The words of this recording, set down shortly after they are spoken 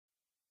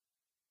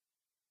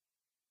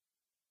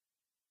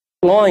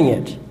outlawing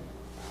it.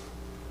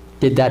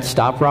 Did that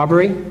stop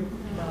robbery?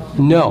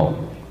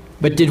 No.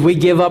 But did we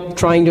give up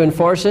trying to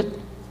enforce it?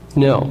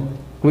 No.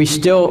 We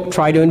still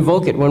try to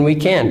invoke it when we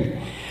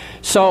can.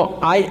 So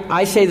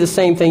I say the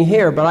same thing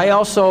here, but I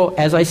also,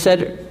 as I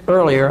said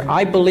earlier,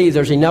 I believe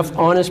there's enough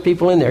honest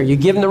people in there. You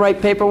give them the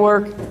right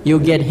paperwork, you'll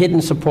get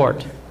hidden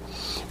support.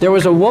 There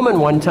was a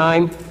woman one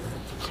time,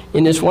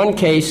 in this one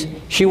case,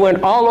 she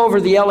went all over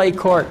the LA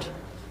court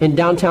in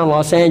downtown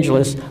Los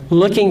Angeles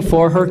looking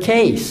for her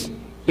case.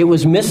 It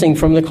was missing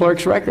from the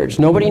clerk's records.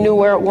 Nobody knew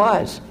where it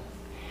was.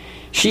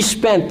 She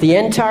spent the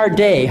entire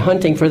day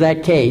hunting for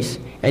that case,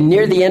 and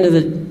near the end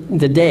of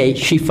the day,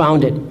 she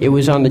found it. It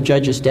was on the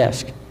judge's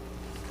desk.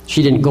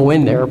 She didn't go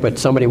in there, but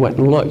somebody went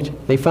and looked.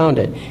 They found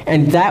it.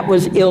 And that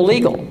was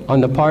illegal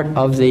on the part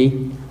of the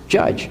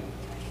judge,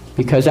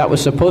 because that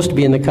was supposed to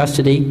be in the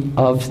custody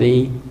of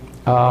the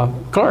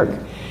clerk.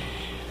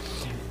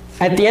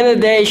 At the end of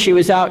the day, she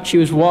was out. She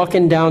was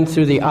walking down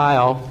through the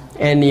aisle,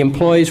 and the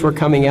employees were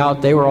coming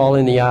out. They were all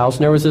in the aisles.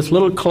 And there was this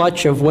little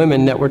clutch of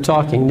women that were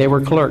talking. They were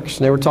clerks,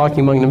 and they were talking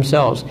among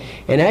themselves.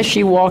 And as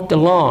she walked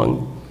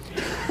along,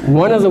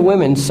 one of the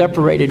women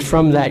separated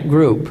from that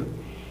group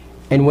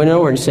and went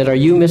over and said, "Are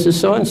you Mrs.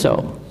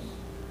 So-and-so?"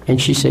 And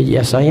she said,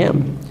 "Yes, I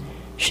am."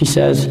 She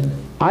says,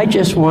 "I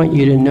just want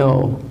you to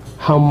know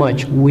how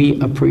much we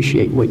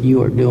appreciate what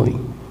you are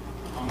doing."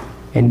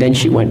 And then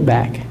she went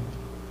back.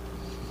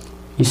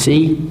 You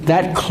see,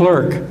 that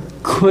clerk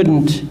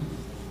couldn't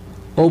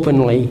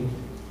openly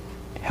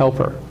help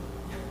her.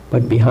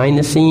 But behind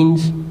the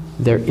scenes,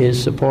 there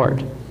is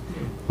support.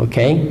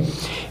 Okay?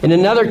 In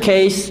another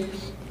case,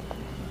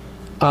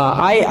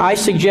 I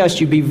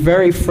suggest you be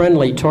very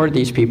friendly toward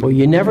these people.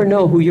 You never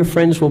know who your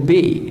friends will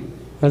be.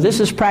 Now, this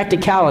is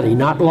practicality,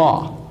 not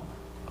law.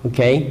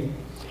 Okay?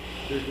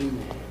 They're human.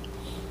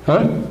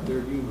 Huh?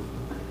 They're human.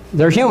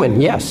 They're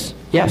human, yes.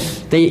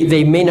 Yes.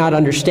 They may not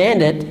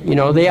understand it. You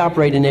know, they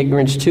operate in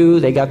ignorance too.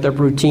 They got their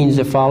routines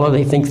to follow.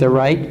 They think they're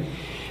right.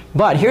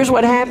 But here's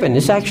what happened.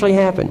 This actually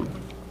happened.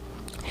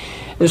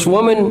 This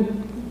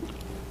woman,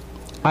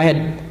 I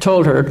had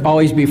told her,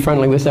 always be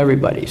friendly with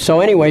everybody. So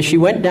anyway, she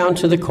went down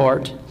to the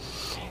court,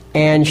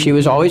 and she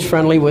was always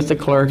friendly with the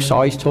clerks,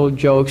 always told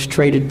jokes,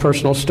 traded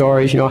personal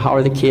stories, you know, how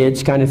are the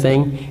kids, kind of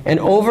thing. And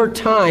over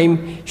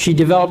time, she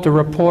developed a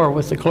rapport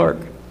with the clerk.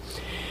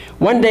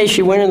 One day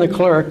she went in the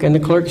clerk, and the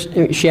clerk,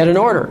 she had an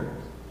order,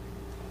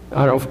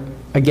 I don't know,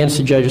 against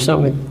the judge or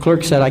something. The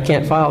clerk said, "I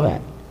can't file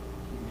that."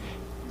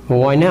 "Well,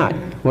 why not?"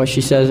 "Well,"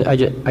 she says,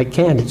 I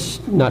can't, it's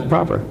not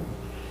proper.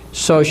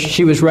 So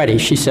she was ready.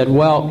 She said,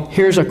 "Well,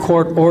 here's a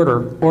court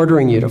order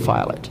ordering you to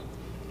file it."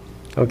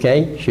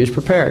 Okay? She was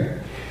prepared.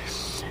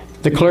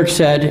 The clerk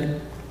said,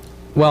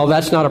 "Well,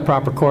 that's not a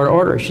proper court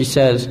order." She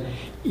says,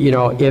 "You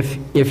know, if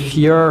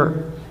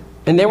you're..."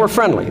 And they were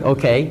friendly,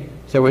 okay?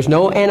 There was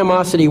no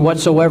animosity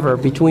whatsoever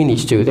between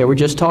these two. They were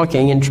just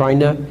talking and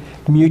trying to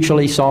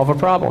mutually solve a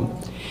problem.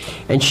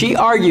 And she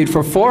argued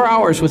for 4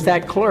 hours with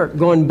that clerk,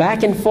 going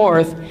back and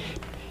forth,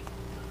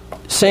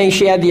 saying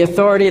she had the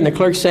authority, and the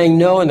clerk saying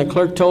no, and the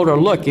clerk told her,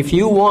 "Look, if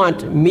you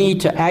want me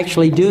to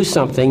actually do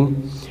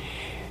something,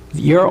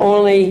 your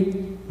only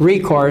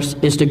recourse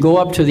is to go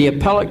up to the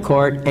appellate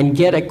court and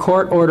get a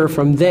court order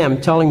from them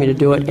telling me to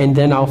do it, and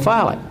then I'll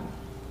file it."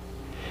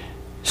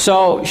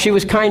 So she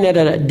was kind of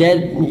at a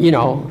dead, you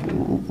know,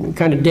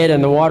 kind of dead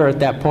in the water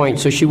at that point.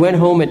 So she went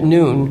home at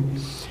noon,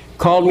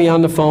 called me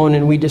on the phone,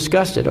 and we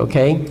discussed it,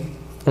 okay?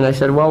 And I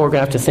said, "Well, we're going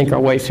to have to think our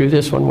way through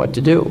this one, what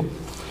to do."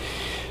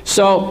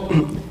 So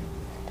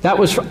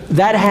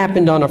that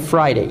happened on a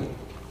Friday.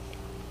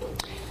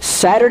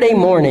 Saturday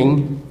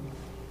morning,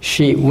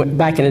 she went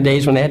back in the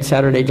days when they had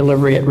Saturday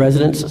delivery at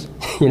residences,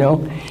 you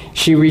know,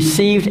 she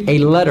received a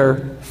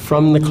letter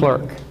from the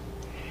clerk.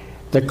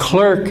 The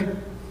clerk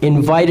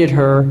invited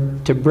her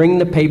to bring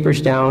the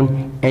papers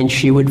down, and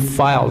she would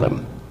file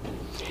them.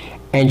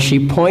 And she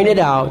pointed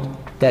out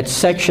that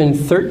Section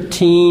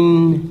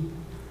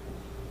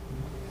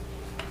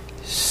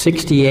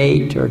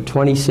 1368 or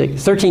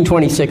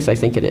 1326, I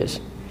think it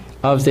is,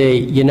 of the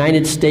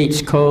United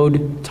States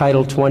Code,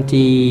 Title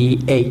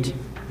 28,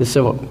 the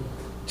Civil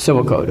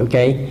Code,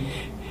 okay?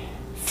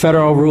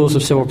 Federal Rules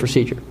of Civil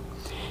Procedure.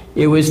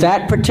 It was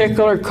that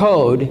particular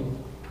code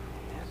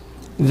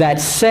that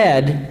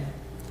said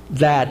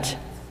that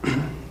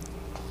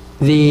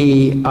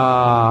the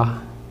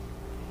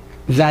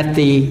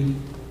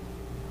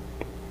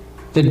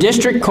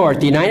district court,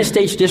 the United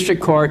States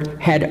District Court,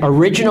 had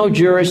original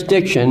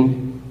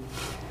jurisdiction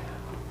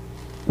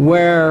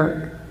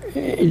where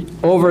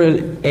over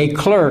a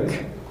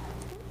clerk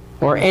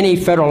or any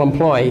federal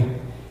employee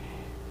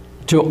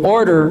to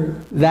order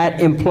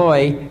that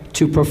employee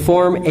to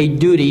perform a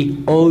duty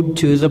owed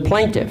to the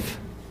plaintiff.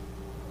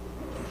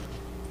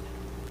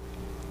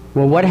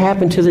 Well, what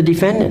happened to the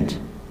defendant?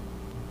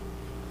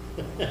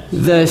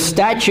 The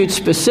statute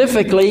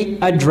specifically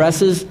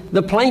addresses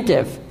the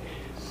plaintiff.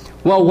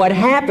 Well, what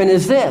happened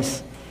is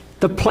this.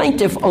 The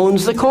plaintiff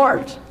owns the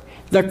court.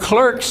 The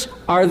clerks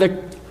are the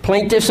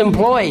plaintiff's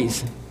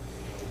employees.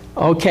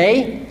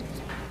 Okay?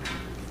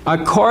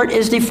 A court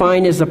is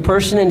defined as the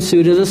person in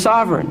suit of the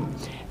sovereign.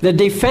 The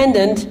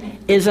defendant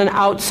is an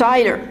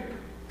outsider.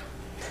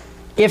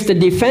 If the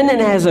defendant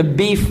has a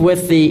beef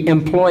with the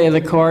employee of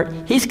the court,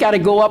 he's got to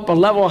go up a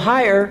level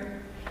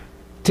higher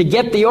to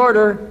get the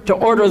order to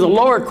order the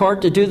lower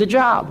court to do the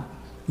job.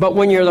 But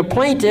when you're the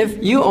plaintiff,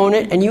 you own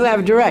it and you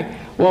have direct.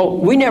 Well,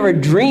 we never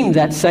dreamed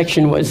that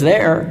section was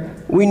there.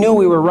 We knew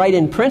we were right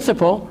in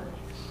principle,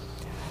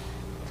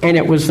 and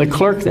it was the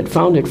clerk that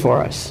found it for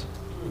us.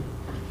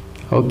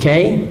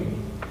 Okay?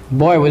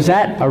 Boy, was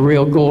that a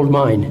real gold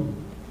mine.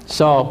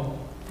 So,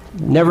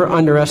 never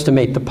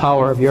underestimate the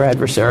power of your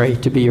adversary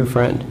to be your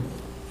friend.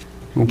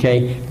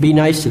 Okay? Be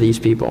nice to these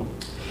people.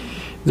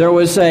 There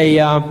was a,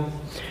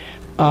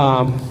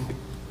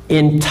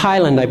 in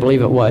Thailand, I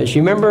believe it was.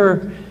 You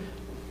remember,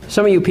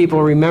 some of you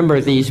people remember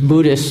these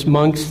Buddhist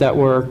monks that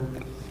were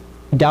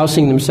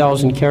dousing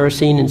themselves in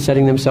kerosene and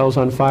setting themselves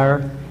on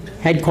fire?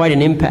 Had quite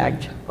an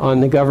impact on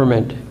the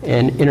government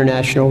and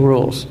international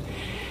rules.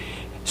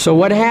 So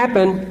what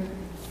happened,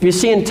 you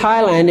see in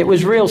Thailand, it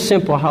was real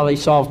simple how they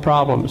solved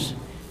problems.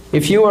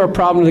 If you were a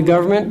problem to the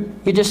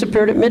government, you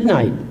disappeared at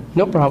midnight.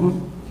 No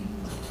problem.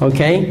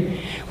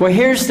 Okay? Well,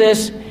 here's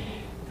this.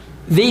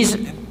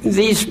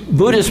 These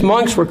Buddhist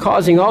monks were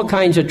causing all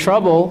kinds of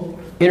trouble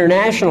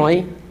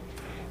internationally,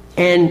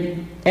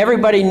 and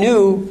everybody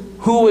knew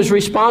who was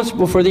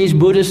responsible for these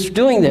Buddhists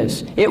doing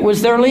this. It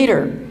was their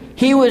leader.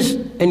 He was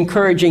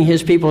encouraging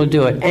his people to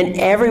do it, and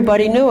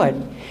everybody knew it.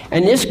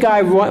 And this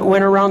guy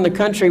went around the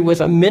country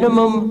with a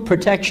minimum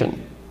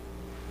protection,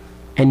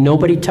 and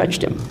nobody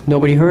touched him.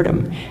 Nobody hurt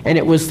him. And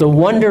it was the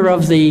wonder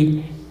of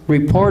the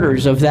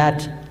reporters of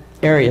that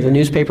area, the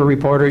newspaper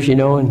reporters, you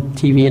know, and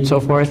TV and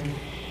so forth.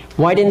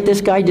 Why didn't this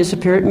guy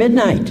disappear at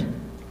midnight?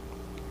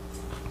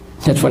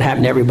 That's what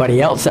happened to everybody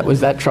else that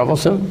was that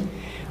troublesome.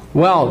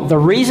 Well, the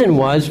reason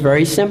was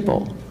very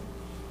simple.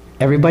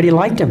 Everybody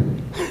liked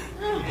him.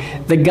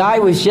 The guy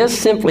was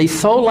just simply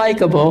so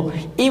likable,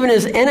 even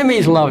his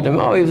enemies loved him.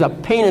 Oh, he was a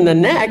pain in the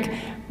neck,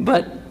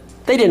 but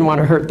they didn't want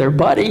to hurt their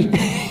buddy.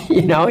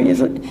 You know, he was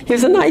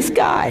a nice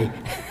guy.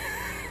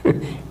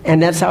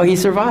 And that's how he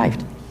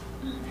survived.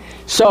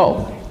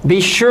 So, be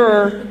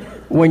sure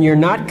when you're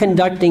not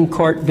conducting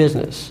court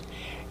business,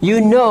 you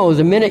know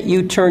the minute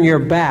you turn your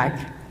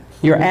back,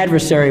 your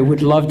adversary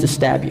would love to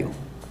stab you.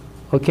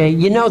 Okay?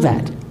 You know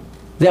that.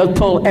 They'll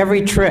pull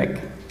every trick.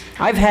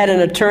 I've had an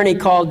attorney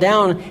call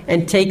down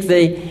and take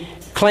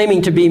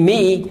claiming to be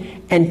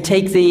me, and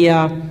take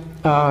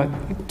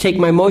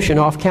my motion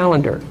off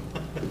calendar.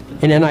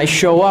 And then I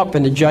show up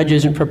and the judge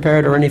isn't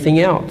prepared or anything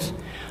else.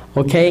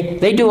 Okay?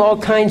 They do all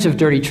kinds of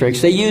dirty tricks.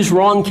 They use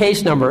wrong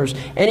case numbers.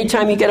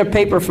 Anytime you get a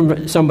paper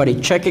from somebody,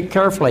 check it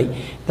carefully.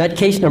 That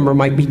case number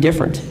might be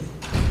different.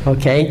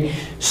 Okay?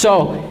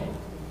 So,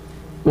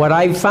 what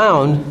I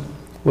found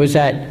was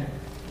that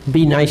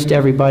be nice to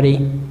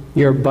everybody,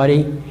 your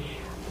buddy.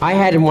 I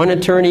had one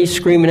attorney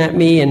screaming at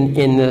me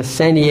in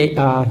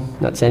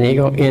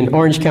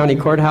Orange County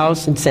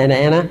Courthouse in Santa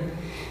Ana.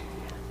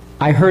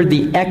 I heard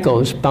the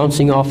echoes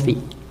bouncing off the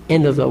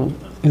end of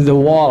the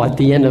wall at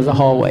the end of the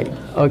hallway.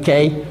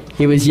 Okay?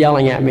 He was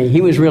yelling at me.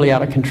 He was really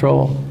out of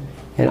control.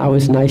 And I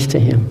was nice to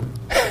him.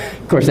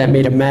 Of course, that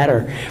made it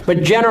matter.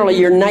 But generally,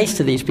 you're nice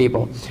to these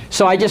people.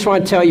 So I just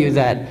want to tell you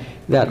that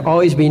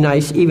always be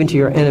nice, even to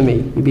your enemy.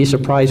 You'd be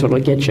surprised what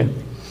it'll get you.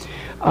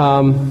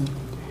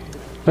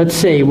 Let's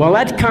see. Well,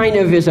 that kind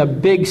of is a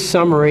big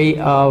summary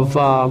of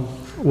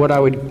what I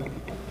would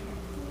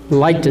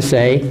like to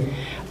say.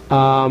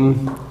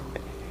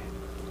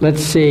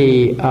 Let's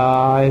see. Is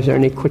there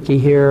any quickie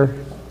here?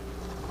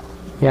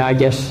 Yeah, I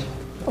guess.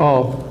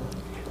 Oh,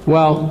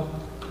 well,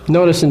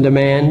 notice and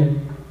demand,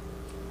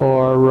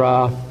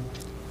 or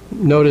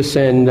notice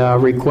and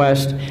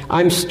request.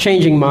 I'm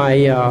changing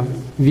my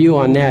view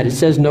on that. It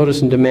says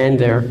notice and demand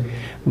there,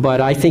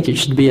 but I think it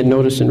should be a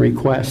notice and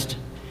request.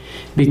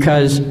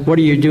 Because what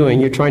are you doing?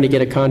 You're trying to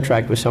get a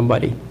contract with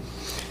somebody.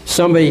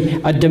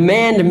 A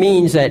demand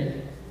means that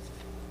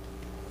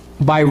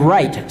by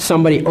right,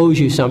 somebody owes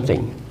you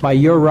something, by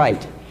your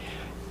right,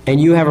 and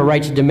you have a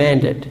right to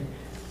demand it.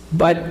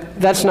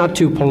 But that's not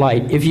too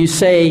polite. If you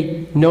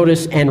say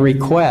notice and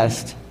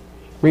request,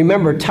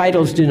 remember,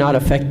 titles do not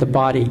affect the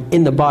body.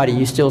 In the body,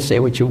 you still say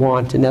what you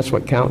want, and that's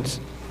what counts.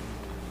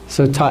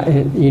 So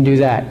you do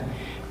that.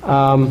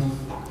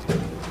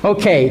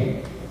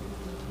 Okay.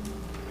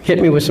 Hit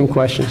me with some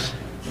questions.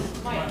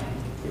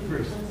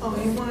 Oh,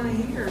 you want to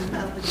hear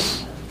about the...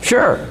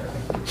 Sure.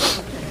 Okay.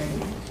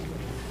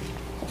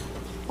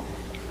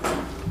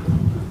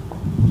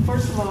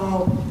 First of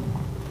all,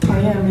 I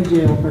am a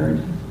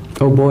jailbird.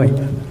 Oh boy.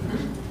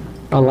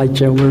 I like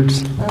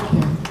jailbirds.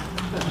 Okay.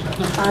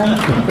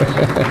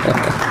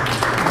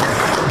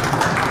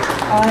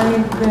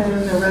 I've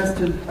been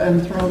arrested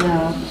and thrown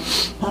out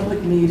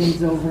public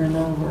meetings over and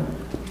over.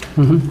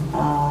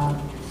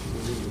 Mm-hmm.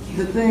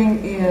 The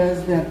thing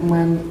is that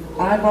when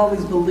I've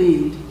always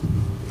believed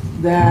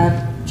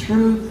that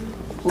truth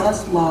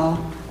plus law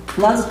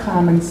plus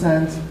common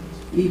sense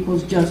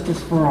equals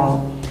justice for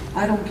all.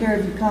 I don't care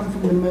if you come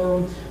from the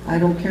moon, I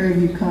don't care if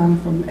you come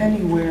from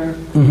anywhere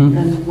Mm-hmm.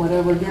 in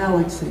whatever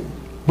galaxy.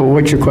 But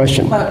what's your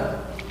question? But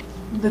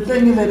the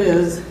thing of it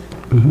is,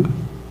 Mm-hmm.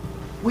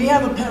 we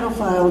have a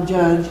pedophile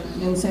judge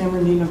in San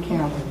Bernardino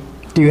County.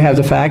 Do you have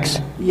the facts?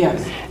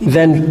 Yes.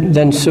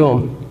 Then sue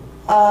him.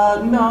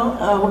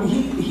 No,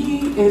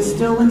 he is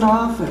still in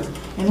office,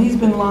 and he's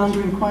been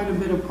laundering quite a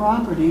bit of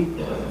property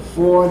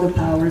for the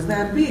powers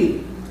that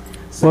be.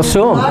 So Well,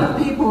 sue him. a lot of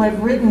people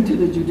have written to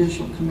the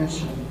Judicial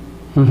Commission.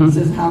 Mhm.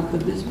 Says, how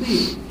could this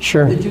be?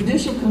 Sure. The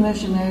Judicial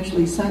Commission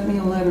actually sent me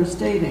a letter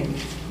stating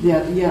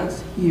that,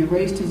 yes, he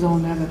erased his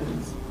own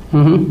evidence,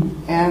 Mm-hmm.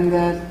 and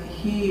that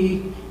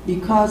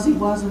because he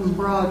wasn't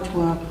brought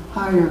to a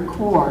higher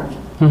court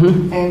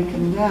Mm-hmm. and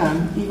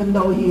condemned, even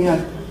though he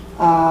had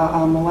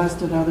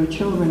molested other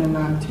children in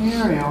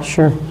Ontario,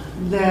 Sure.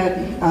 that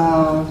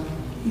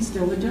he's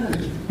still a judge.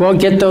 Well,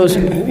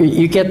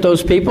 you get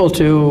those people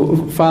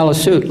to file a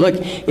suit. Look,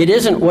 it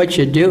isn't what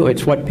you do,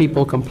 it's what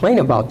people complain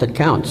about that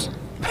counts.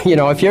 You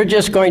know, if you're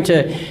just going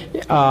to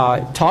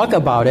talk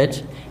about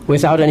it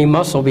without any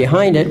muscle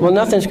behind it, well,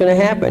 nothing's going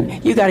to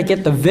happen. You got to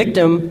get the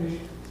victim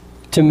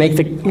to make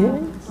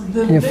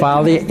the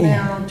file victim the. is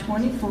now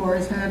 24,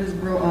 has had his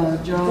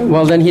job.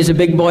 Well, then he's a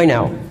big boy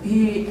now.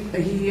 He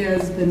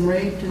has been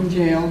raped and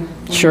jailed.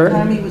 From Sure. the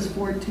time he was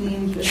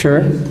 14, 15,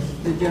 Sure.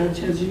 the judge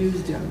has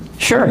used him.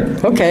 Sure,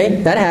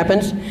 okay, that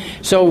happens.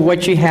 So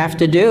what you have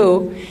to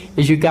do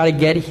is you got to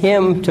get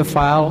him to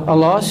file a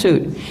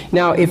lawsuit.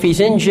 Now, if he's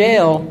in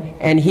jail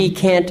and he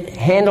can't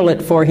handle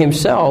it for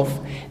himself,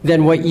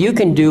 then what you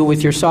can do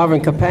with your sovereign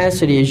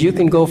capacity is you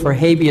can go for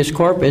habeas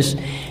corpus.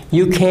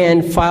 You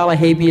can file a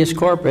habeas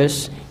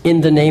corpus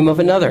in the name of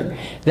another.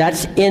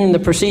 That's in the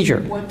procedure.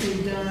 What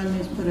they've done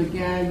is put a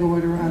gag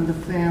order on the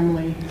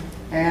family,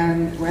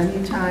 and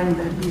any time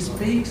that he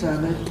speaks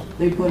of it,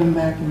 they put him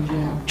back in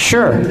jail.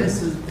 Sure. And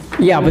this is,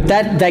 Yeah, but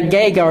that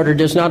gag order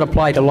does not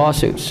apply to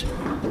lawsuits.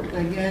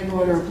 the gag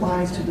order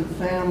applies to the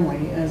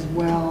family as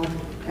well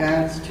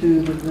as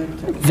to the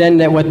victim.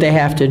 Then what they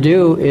have to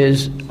do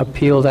is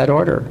appeal that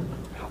order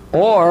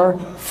or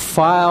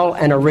file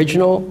an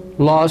original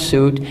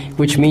lawsuit,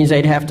 which means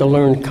they'd have to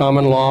learn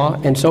common law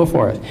and so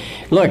forth.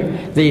 Look,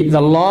 the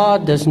law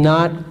does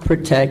not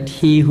protect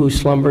he who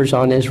slumbers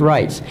on his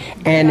rights.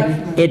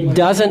 And it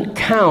doesn't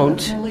count.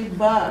 Definitely,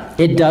 but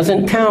It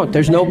doesn't count.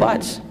 There's no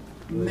buts.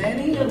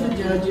 many of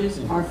the judges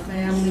are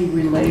family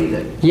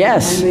related.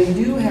 Yes. And they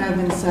do have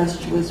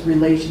incestuous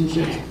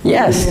relationships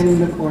Yes. within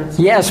the courts.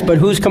 Yes, but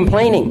who's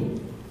complaining?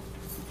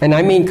 And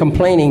I mean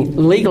complaining,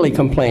 legally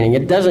complaining.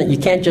 You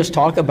can't just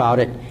talk about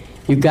it.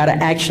 You've got to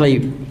actually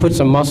put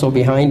some muscle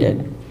behind it.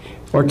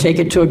 Or take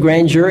it to a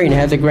grand jury and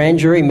have the grand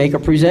jury make a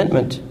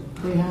presentment.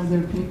 They have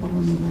their people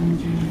in the grand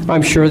jury.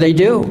 I'm sure they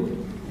do.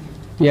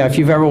 Yeah, if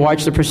you've ever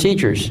watched the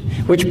procedures.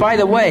 Which, by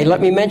the way,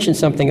 let me mention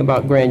something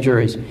about grand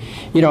juries.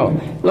 You know,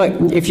 look,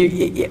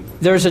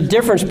 there's a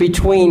difference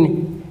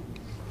between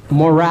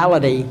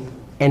morality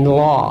and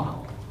law,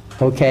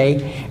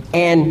 okay?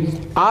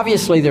 And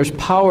obviously there's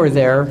power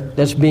there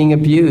that's being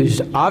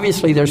abused.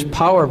 Obviously there's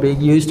power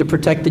being used to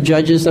protect the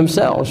judges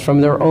themselves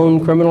from their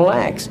own criminal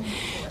acts.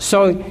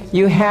 So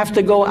you have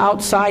to go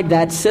outside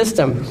that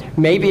system.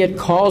 Maybe it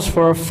calls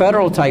for a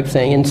federal type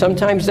thing, and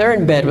sometimes they're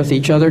in bed with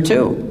each other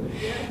too.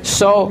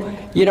 So,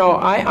 you know,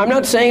 I'm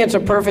not saying it's a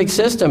perfect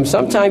system.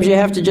 Sometimes you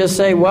have to just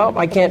say, well,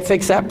 I can't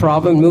fix that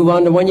problem, move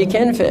on to one you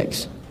can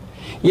fix.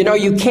 You know,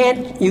 you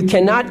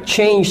cannot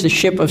change the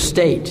ship of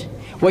state.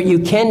 What you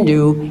can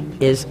do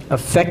is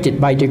affect it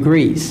by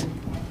degrees.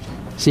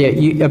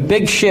 See, a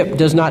big ship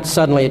does not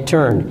suddenly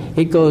turn.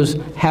 It goes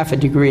half a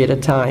degree at a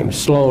time,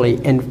 slowly,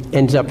 and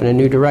ends up in a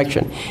new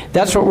direction.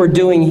 That's what we're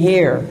doing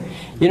here.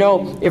 You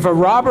know, if a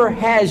robber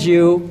has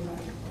you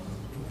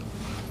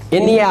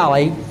in the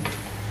alley,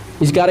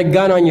 he's got a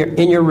gun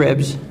in your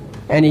ribs,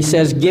 and he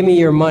says, "Give me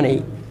your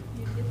money."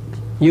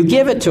 You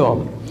give it to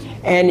him,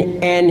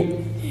 and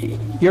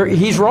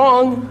he's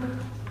wrong.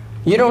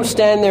 You don't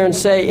stand there and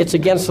say it's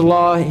against the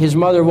law, his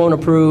mother won't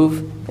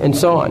approve, and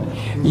so on.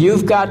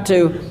 You've got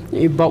to,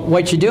 but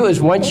what you do is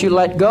once he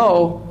lets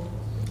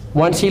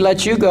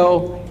you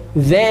go,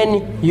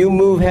 then you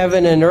move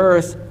heaven and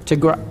earth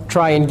to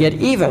try and get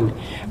even.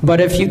 But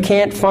if you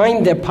can't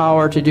find the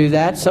power to do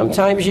that,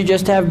 sometimes you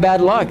just have bad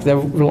luck.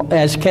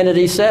 As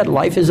Kennedy said,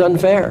 life is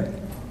unfair.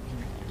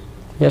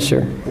 Yes,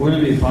 sir.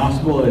 Wouldn't it be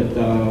possible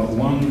that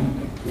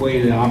one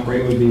way to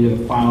operate would be to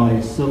file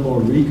a civil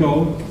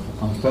RICO,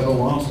 a federal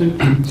lawsuit?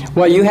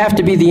 Well, you have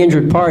to be the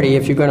injured party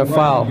if you're going to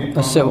file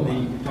a civil.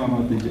 You're talking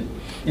about the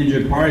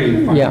injured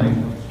party filing. Yeah,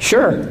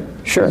 sure.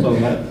 So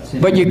that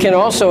seems But you can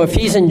also, if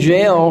he's in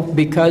jail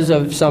because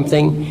of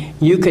something,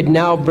 you could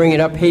now bring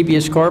it up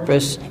habeas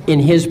corpus in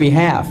his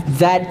behalf.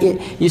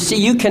 You see,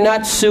 you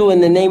cannot sue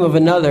in the name of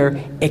another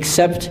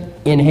except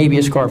in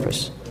habeas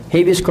corpus.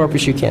 Habeas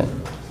corpus you can.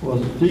 Well,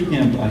 speaking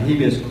of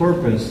habeas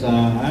corpus,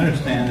 I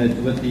understand that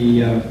with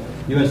the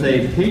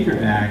USA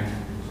Patriot Act,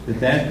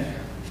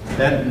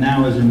 that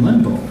now is in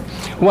limbo.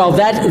 Well,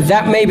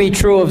 that may be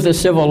true of the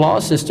civil law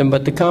system,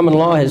 but the common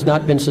law has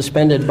not been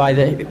suspended by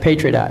the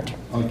Patriot Act.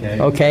 Okay.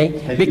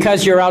 Okay?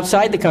 Because you're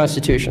outside the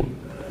Constitution.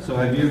 So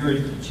have you ever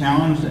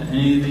challenged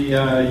any of the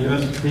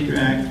U.S. Patriot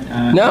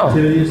Act No.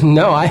 activities?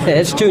 No,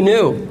 it's too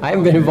new. I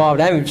haven't been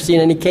involved. I haven't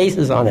seen any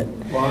cases on it.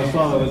 Well, I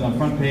saw that was on the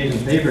front page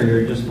of the paper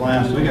here just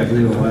last week, I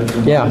believe it was,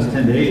 in the Yeah. last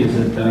 10 days,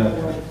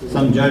 that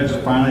some judge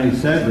finally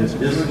said that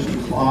this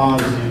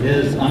clause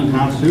is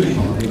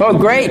unconstitutional. Oh,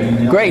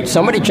 great.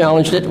 Somebody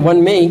challenged it.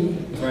 Wasn't me.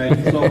 Right.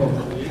 So,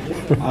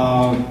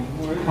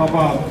 how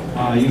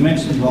about, you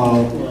mentioned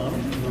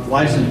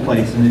license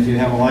plates, and if you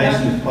have a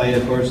license plate,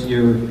 of course,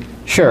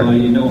 Sure.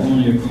 you don't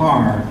own your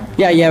car.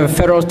 Yeah, you have a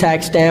federal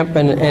tax stamp,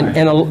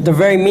 and the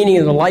very meaning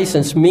of the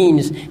license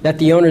means that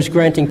the owner is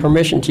granting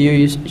permission to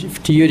you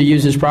to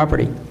use his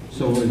property.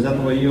 So is that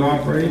the way you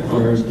operate,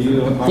 or do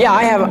you operate? Yeah,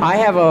 I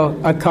have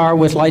a car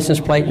with license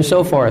plate and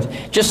so forth.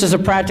 Just as a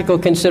practical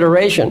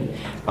consideration,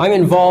 I'm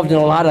involved in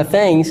a lot of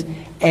things,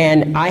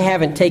 and I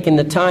haven't taken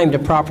the time to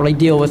properly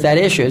deal with that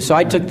issue. So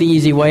I took the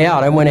easy way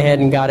out. I went ahead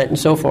and got it and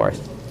so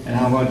forth. And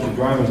how about your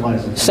driver's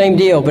license? Same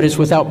deal, but it's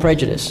without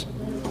prejudice.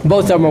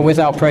 Both of them are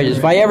without prejudice.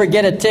 If I ever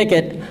get a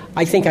ticket,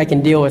 I think I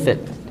can deal with it.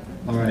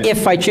 All right.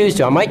 If I choose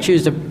to. I might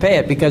choose to pay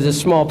it because it's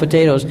small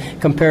potatoes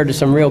compared to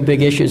some real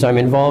big issues I'm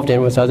involved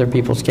in with other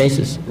people's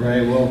cases.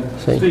 Right. Well,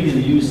 See. speaking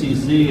of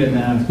UCC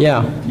and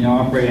Yeah.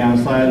 Operating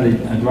outside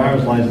of the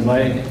driver's license,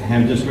 I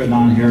have just written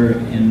on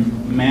here in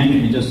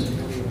manual, just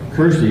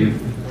cursive,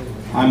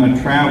 I'm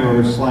a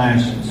traveler /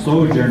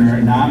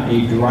 sojourner, not a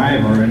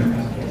driver, in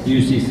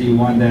UCC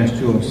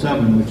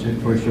 1-207, which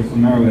of course you're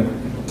familiar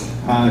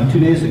with. 2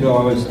 days ago,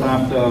 I was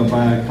stopped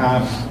by a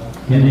cop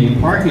in a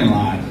parking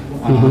lot,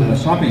 a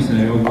shopping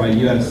center over by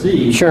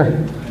UFC. Sure.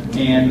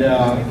 And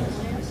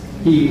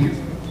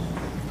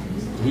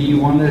he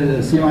wanted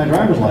to see my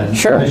driver's license.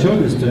 Sure. I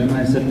showed this to him, and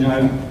I said,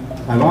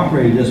 I've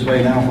operated this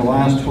way now for the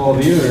last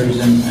 12 years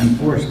in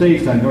 4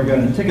 states. I've never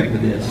gotten a ticket for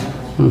this.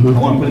 I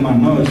want to put him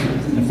on notice.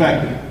 In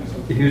fact,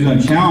 if he was going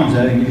to challenge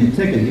that and give me a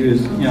ticket, he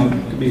was,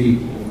 to be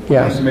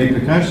have some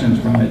repercussions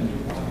from it.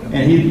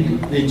 And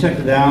they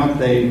checked it out,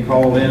 they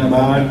called in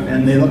about it,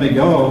 and they let me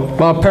go.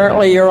 Well,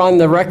 apparently you're on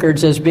the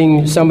records as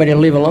being somebody to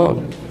leave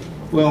alone.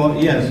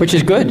 Well, yes. Which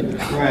is good.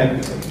 Right.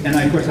 And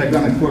of course, I've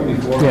gone to court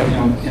before.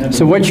 Yeah.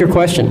 So what's your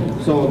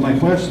question? So my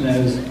question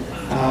is,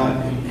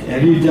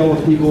 have you dealt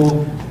with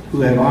people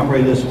who have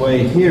operated this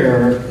way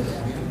here?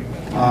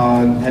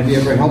 Have you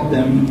ever helped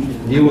them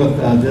deal with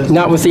this?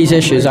 Not with these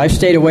issues. I've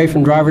stayed away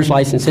from driver's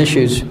license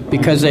issues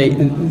because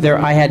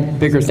I had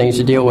bigger things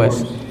to deal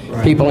with.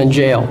 Right. People in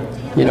jail,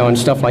 and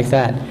stuff like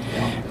that.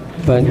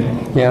 But,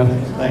 yeah.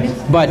 Thanks.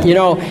 But,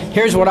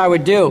 here's what I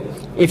would do.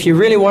 If you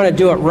really want to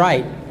do it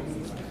right,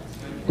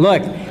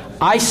 look,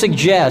 I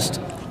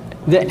suggest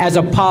that as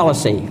a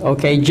policy,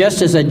 okay,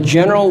 just as a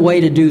general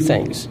way to do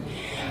things,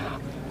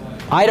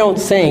 I don't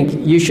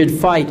think you should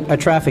fight a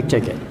traffic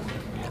ticket.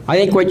 I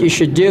think what you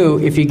should do,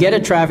 if you get a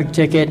traffic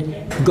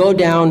ticket, go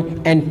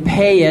down and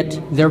pay it,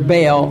 their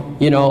bail,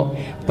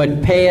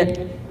 but pay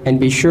it and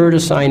be sure to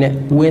sign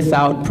it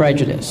without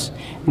prejudice.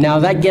 Now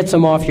that gets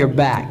them off your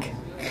back.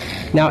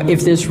 Now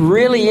if this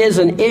really is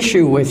an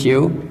issue with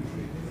you,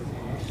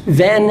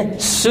 then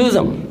sue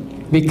them.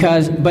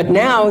 But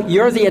now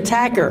you're the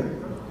attacker.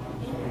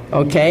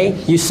 Okay?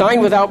 You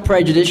signed without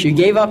prejudice, you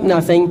gave up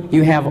nothing,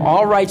 you have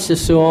all rights to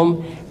sue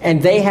them,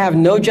 and they have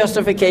no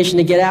justification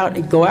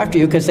to go after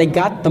you because they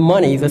got the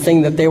money, the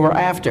thing that they were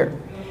after.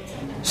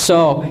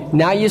 So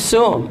now you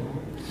sue them.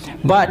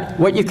 But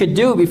what you could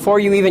do before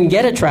you even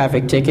get a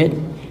traffic ticket,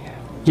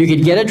 you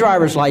could get a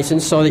driver's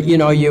license so that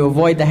you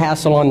avoid the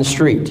hassle on the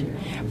street.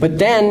 But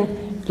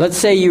then, let's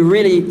say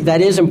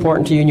that is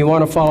important to you and you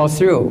want to follow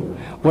through.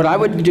 What I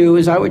would do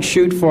is I would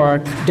shoot for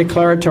a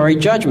declaratory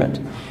judgment.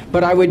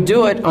 But I would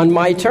do it on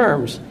my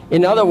terms.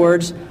 In other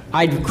words,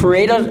 I'd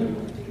create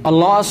a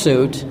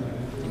lawsuit.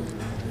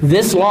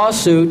 This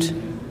lawsuit,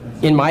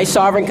 in my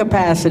sovereign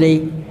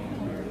capacity,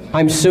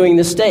 I'm suing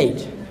the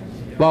state.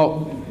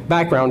 Well,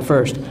 background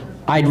first.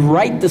 I'd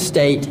write the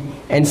state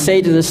and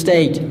say to the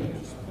state,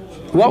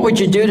 what would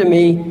you do to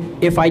me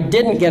if I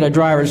didn't get a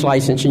driver's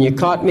license and you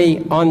caught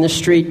me on the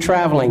street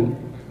traveling?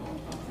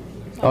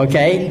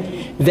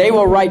 Okay? They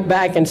will write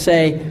back and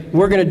say,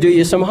 we're going to do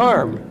you some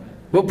harm.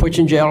 We'll put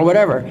you in jail or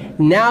whatever.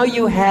 Now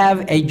you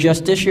have a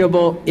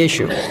justiciable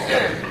issue.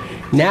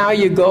 Now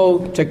you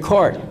go to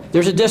court.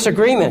 There's a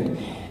disagreement.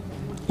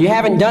 You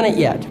haven't done it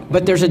yet,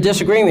 but there's a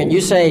disagreement.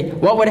 You say,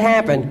 what would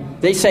happen?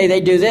 They say they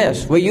do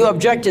this. Well, you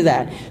object to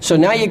that. So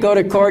now you go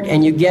to court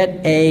and you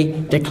get a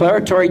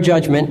declaratory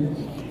judgment,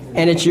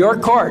 and it's your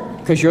court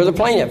because you're the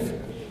plaintiff,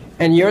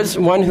 and you're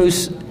the one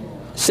who's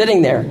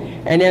sitting there.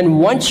 And then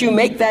once you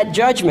make that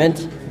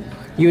judgment,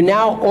 you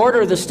now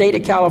order the state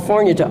of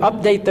California to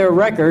update their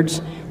records,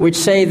 which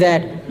say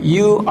that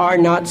you are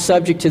not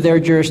subject to their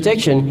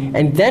jurisdiction.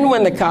 And then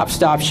when the cop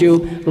stops you,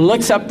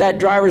 looks up that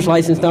driver's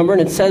license number,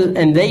 and it says,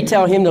 and they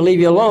tell him to leave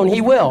you alone,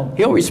 he will.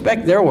 He'll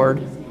respect their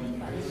word.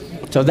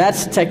 So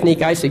that's the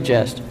technique I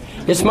suggest.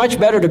 It's much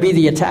better to be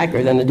the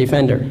attacker than the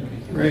defender.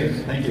 Great,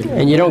 thank you.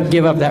 And you don't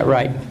give up that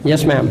right.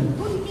 Yes, ma'am.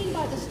 What do you mean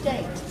by the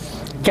state?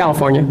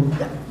 California.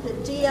 The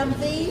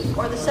DMV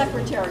or the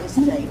Secretary of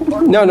State?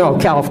 Or No,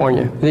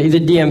 California. The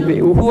DMV,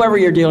 whoever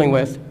you're dealing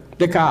with.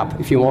 The cop,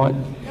 if you want.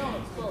 no,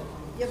 well,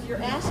 if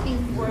you're asking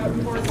for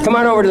Come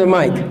on over to the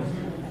mic.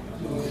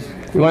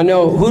 You want to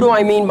know, who do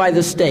I mean by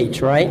the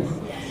state, right?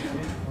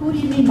 Who do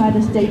you mean by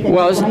the state that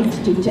Well, he writes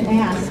to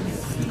ask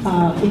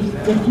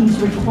if he's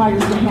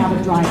required to have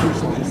a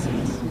driver's license?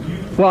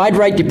 Well, I'd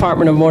write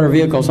Department of Motor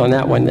Vehicles on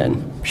that one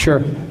then.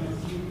 Sure.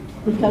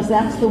 Because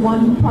that's the one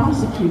who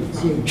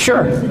prosecutes you.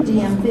 Sure. It's the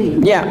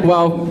DMV. Yeah,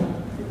 well,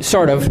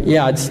 sort of.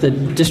 Yeah, it's the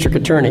district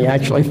attorney,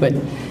 actually.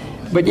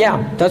 But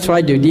yeah, that's what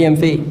I do,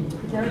 DMV.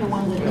 They're the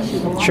ones that issue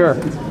the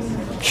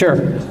licenses. Sure.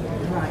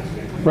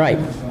 Right.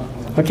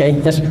 Okay,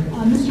 yes.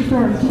 Mr.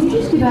 Thorne, can you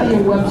just give out your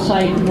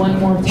website one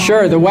more time?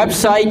 Sure, the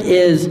website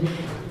is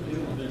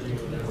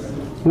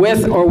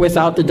with or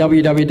without the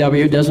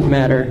www, doesn't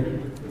matter.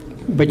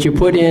 But you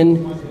put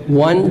in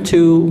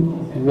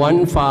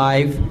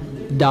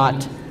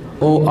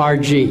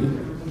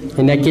 1215.org,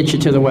 and that gets you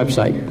to the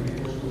website.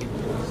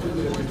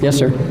 Yes,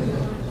 sir.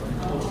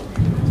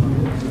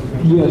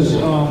 Yes,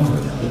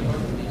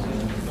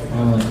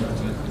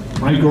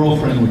 my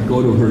girlfriend would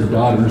go to her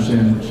daughter's,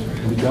 and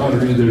the daughter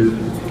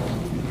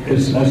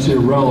that's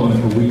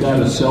irrelevant, but we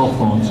got a cell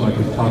phone so I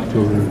could talk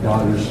to her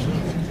daughters.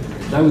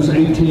 That was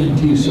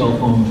AT&T cell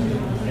phone,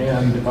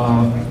 and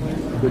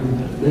but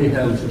they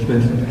have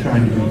been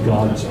trying to be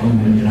gods on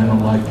me, and I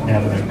don't like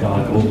having a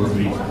god over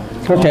me.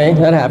 Okay,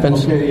 that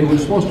happens. Okay, it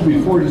was supposed to be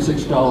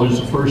 $46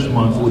 the first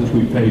month, which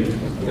we paid.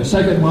 The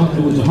second month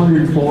it was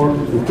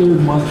 $104. The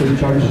third month they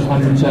charged us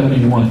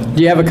 $171.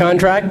 Do you have a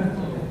contract?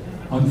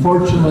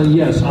 Unfortunately,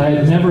 yes. I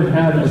had never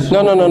had a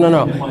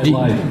No. in my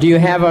life. Do you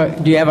have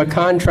a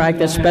contract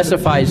that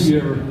specifies?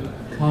 Your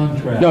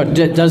contract. No.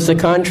 Does the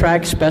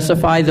contract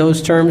specify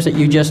those terms that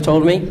you just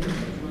told me?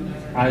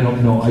 I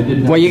don't know. I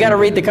didn't. Well, you got to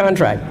read the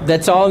contract.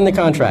 That's all in the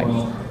contract.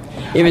 Well,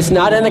 If it's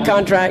not in the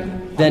contract, I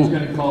was then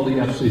going to call the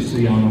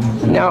FCC on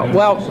them. now.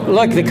 Well,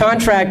 look, the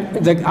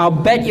contract. I'll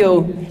bet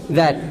you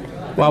that.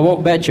 Well, I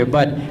won't bet you,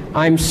 but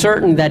I'm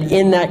certain that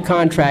in that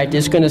contract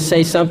it's going to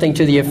say something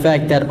to the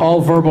effect that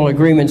all verbal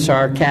agreements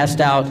are cast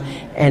out,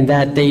 and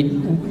that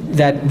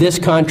this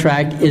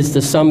contract is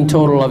the sum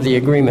total of the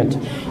agreement.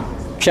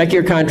 Check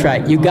your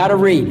contract. You got to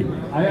read.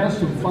 I asked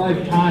him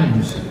 5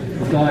 times.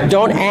 The guy.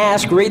 Don't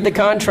ask. Read the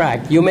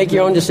contract. You'll make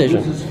your own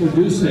decision. This is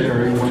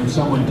fiduciary when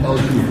someone tells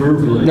you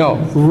verbally. No,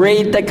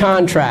 read the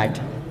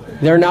contract.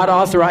 They're not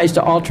authorized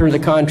to alter the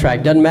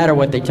contract. Doesn't matter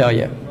what they tell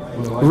you.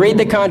 Read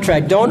the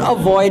contract. Don't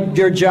avoid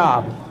your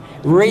job.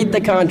 Read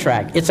the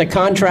contract. It's a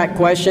contract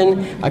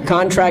question, a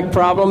contract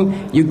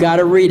problem. You got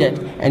to read it,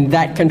 and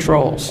that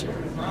controls.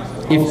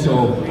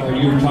 Also,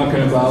 you were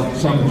talking about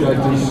some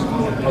judges.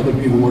 Other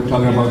people were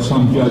talking about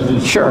some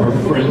judges. Sure. Are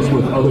friends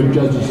with other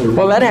judges.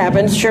 Well, that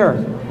happens. Sure.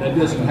 That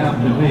doesn't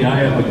happen to me. I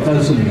have a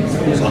cousin.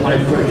 He's a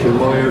high-pressure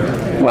lawyer.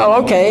 Well,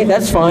 okay,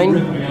 that's He fine.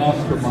 ripped me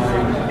off for my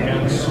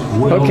aunt's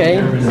will and Okay,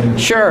 everything.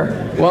 sure.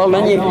 Well,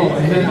 then you. No,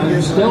 and then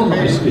I'm still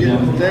nice to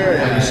him,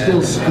 and he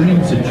still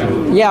screams at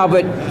you. Yeah,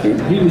 but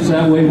He was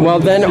that way when Well,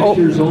 he then, was 6 oh-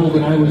 years old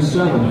and I was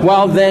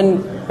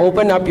 7.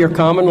 open up your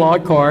common law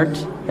court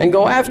and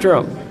go after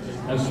him.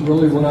 That's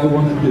really what I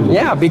want to do.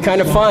 Yeah, be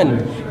kind of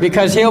fun,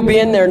 because he'll be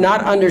in there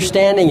not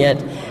understanding it,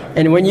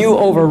 and when you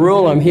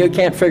overrule him, he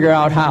can't figure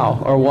out how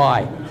or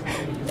why.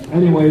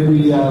 Anyway,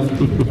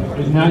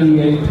 in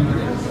 '98,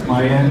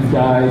 my aunt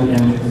died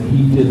and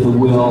he did the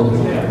will.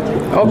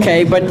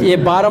 Okay, but the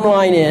bottom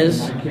line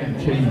is, I can't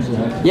change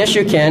that. yes,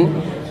 you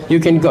can. You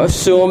can go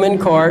sue him in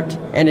court,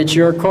 and it's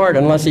your court,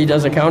 unless he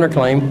does a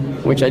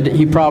counterclaim, which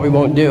he probably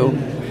won't do.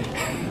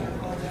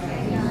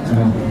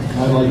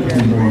 I like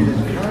him more.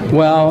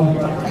 Well,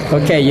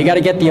 okay, you got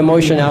to get the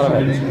emotion out of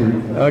it.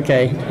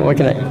 Okay, what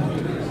can I?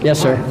 Yes,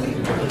 sir.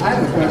 I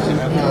have a question.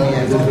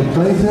 Does the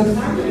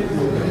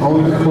plaintiff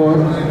own the court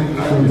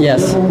in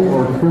Yes. civil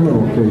or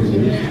criminal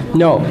cases?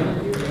 No.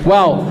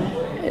 Well,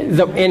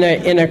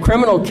 in a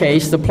criminal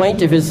case, the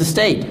plaintiff is the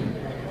state.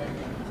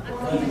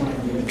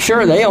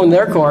 Sure, they own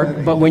their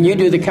court, but when you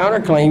do the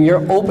counterclaim,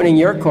 you're opening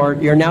your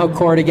court. You're now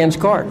court against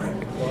court.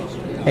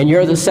 And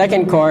you're the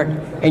second court,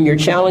 and you're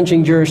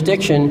challenging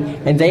jurisdiction,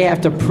 and they have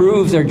to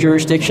prove their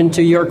jurisdiction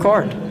to your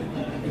court.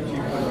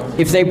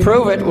 If they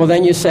prove it, well,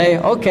 then you say,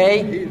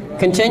 okay,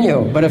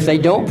 continue. But if they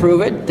don't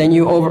prove it, then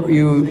you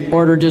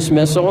order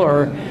dismissal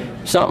or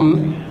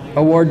something,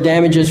 award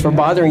damages for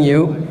bothering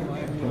you.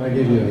 Can I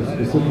give you a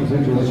specific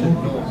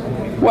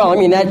situation? Well, I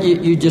mean, that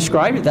you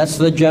described it. That's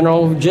the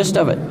general gist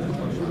of it.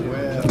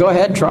 Go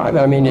ahead, try.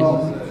 I mean,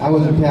 Well, I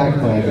was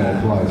attacked by a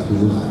guy twice.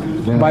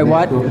 By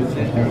what?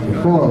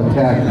 A fellow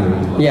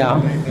attacked me.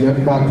 yeah, You're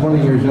about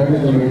 20 years younger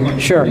than me.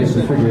 Sure. I used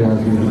to figure out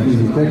it was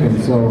easy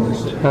picking. So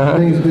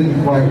things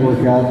didn't quite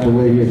work out the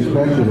way he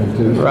expected them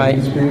to. So Right.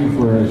 He screamed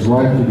for his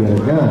wife to get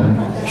a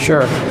gun.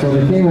 sure. So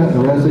they came out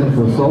and arrested him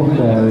for assault and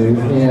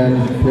battery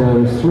and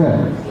terrorist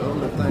threat.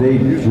 They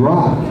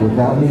dropped,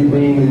 without me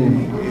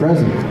being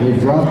present. They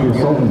dropped the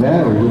assault and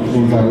battery, which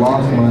means I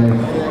lost my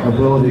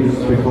ability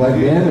to collect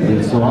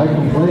damages. So I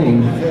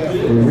complained.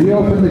 They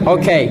reopened the case.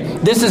 Okay,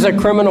 this is a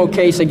criminal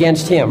case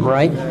against him,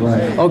 right?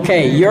 Right.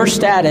 Okay, your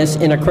status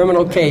in a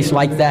criminal case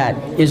like that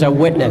is a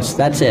witness.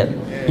 That's it.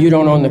 You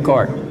don't own the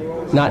court.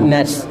 Not in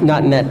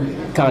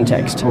that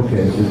context. Okay,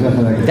 there's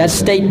nothing I can That's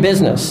say. state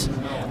business.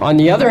 On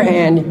the other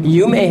hand,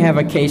 you may have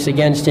a case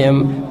against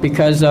him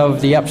because of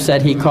the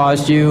upset he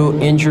caused you,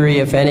 injury,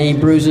 if any,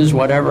 bruises,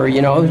 whatever,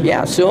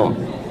 yeah, sue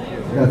him.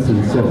 That's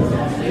insane.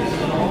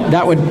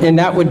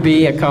 That would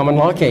be a common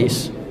law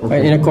case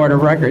in a court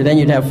of record. Then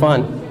you'd have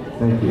fun.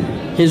 Thank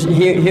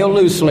you. He'll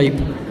lose sleep.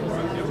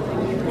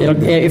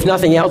 If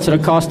nothing else,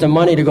 it'll cost him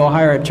money to go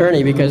hire an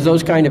attorney because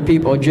those kind of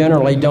people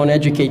generally don't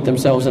educate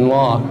themselves in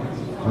law.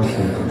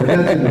 Okay. But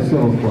that's in the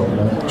civil court,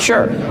 right?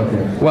 Sure.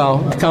 Okay.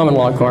 Well, common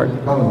law court.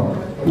 Common law.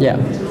 Yeah.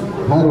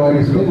 How do I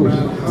distinguish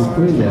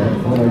between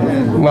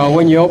that? Well,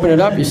 when you open it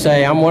up, you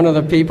say, I'm one of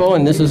the people,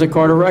 and this is a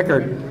court of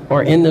record.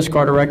 Or in this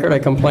court of record, I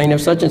complain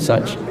of such and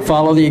such.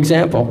 Follow the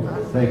example.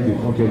 Thank you.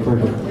 Okay,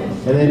 perfect.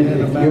 And then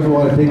if you ever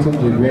want to take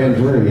something to the grand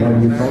jury, how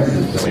do you find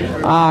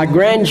yourself?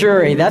 Grand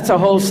jury, that's a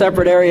whole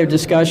separate area of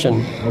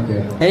discussion.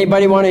 Okay.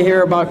 Anybody want to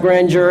hear about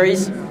grand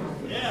juries?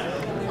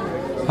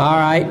 All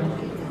right.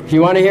 If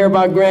you want to hear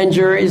about grand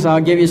juries,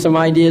 I'll give you some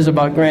ideas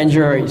about grand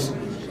juries.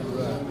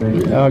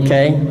 Thank you.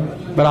 Okay?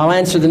 But I'll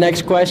answer the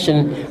next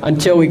question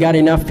until we got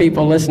enough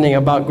people listening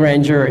about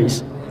grand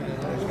juries.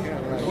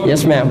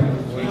 Yes, ma'am.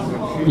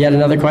 You had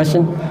another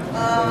question?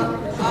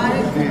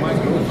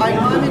 I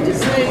wanted to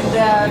say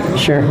that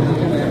Sure.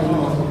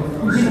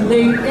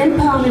 they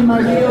impounded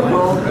my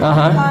vehicle,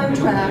 Uh-huh.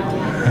 contract.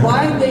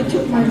 Why they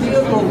took my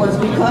vehicle was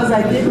because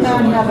I did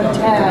not have a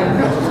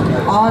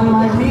tag on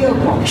my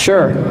vehicle.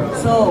 Sure.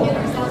 So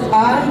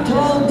I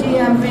told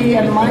DMV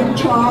and Mike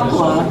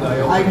Chopla,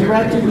 I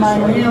directed my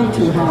mail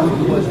to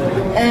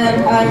him,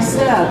 and I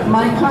said,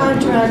 my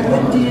contract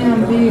with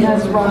DMV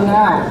has run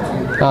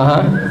out.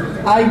 Uh-huh.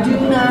 I do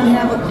not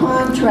have a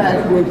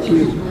contract with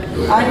you.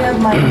 I have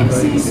my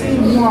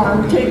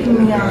UCC1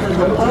 taking me out of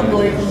the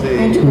public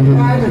into the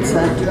private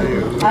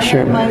sector. I Sure.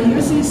 have my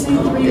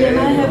UCC3 and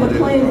I have a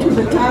claim to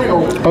the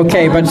title.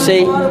 Okay, I but have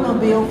see- my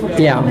automobile for $10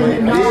 Yeah.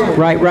 million.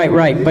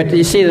 Right. But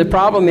you see, the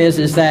problem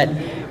is that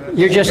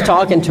you're just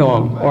talking to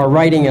them or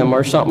writing them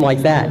or something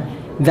like that.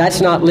 That's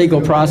not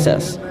legal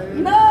process.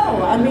 No,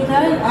 I mean,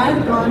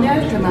 I've gone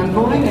after them. I'm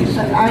going in,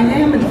 I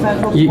am in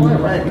federal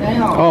court right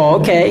now. Oh,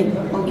 okay.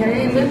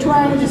 Okay, and they're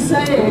trying to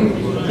say,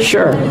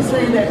 Sure.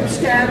 that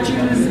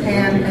statutes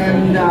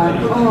and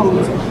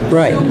codes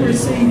Right.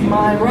 supersede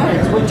my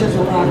rights, which is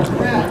a lot of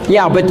crap.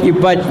 Yeah, but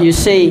you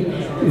see,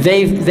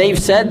 they've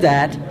said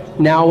that.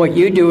 Now what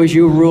you do is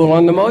you rule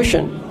on the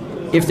motion.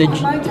 If the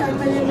My $10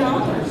 million.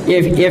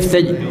 if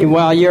the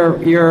well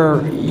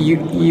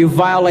you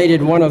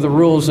violated one of the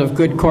rules of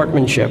good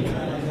courtmanship.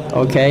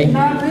 Okay?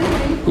 Not really.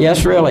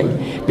 Yes, really.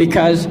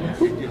 Because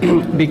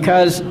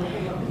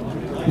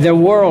the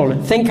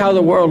world, think how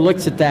the world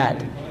looks at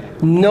that.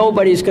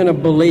 Nobody's going to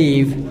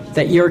believe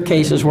that your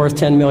case is worth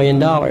 $10 million.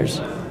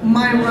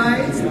 My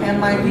rights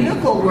and my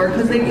vehicle were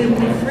because they give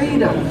me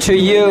freedom. To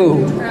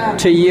you.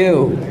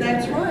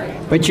 That's right.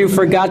 But you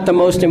forgot the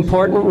most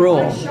important I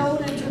rule.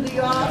 showed it to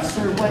the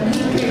officer when he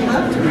came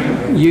up to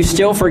me. You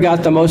still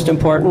forgot the most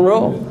important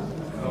rule.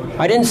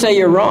 I didn't say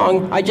you're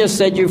wrong. I just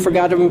said you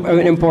forgot an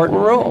important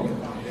rule.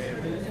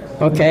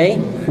 Okay?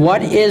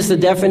 What is the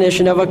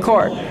definition of a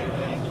court?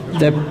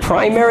 The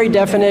primary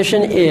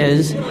definition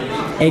is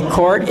a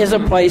court is a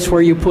place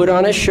where you put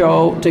on a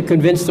show to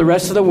convince the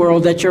rest of the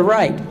world that you're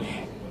right.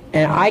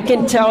 And I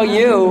can tell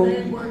you,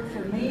 It worked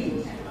for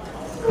me.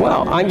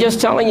 well, I'm just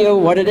telling you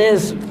what it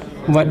is.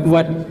 What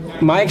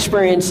my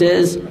experience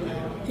is,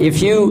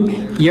 if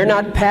you're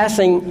not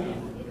passing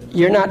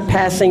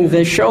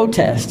the show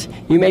test.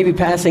 You may be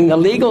passing the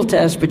legal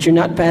test, but you're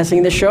not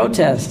passing the show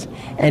test.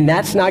 And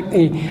that's not.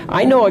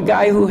 I know a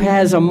guy who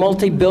has a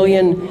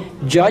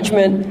multi-billion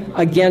judgment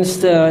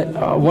against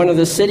one of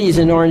the cities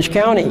in Orange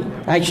County,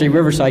 actually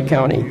Riverside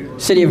County,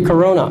 city of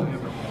Corona.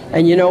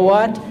 And you know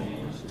what?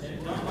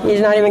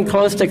 He's not even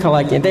close to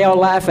collecting. They all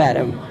laugh at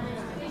him.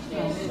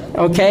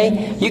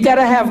 Okay? You got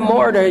to have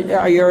more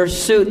to your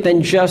suit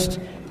than just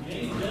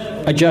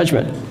a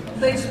judgment.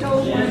 They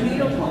stole my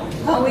vehicle.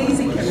 How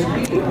easy can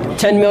it be?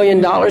 $10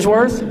 million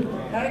worth?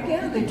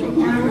 Again, they took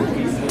my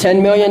rights.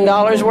 $10 million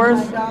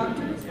worth? My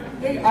doctors.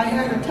 I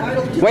had a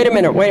title to. Wait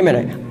a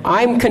minute.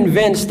 I'm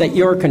convinced that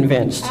you're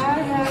convinced. I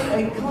have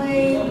a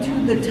claim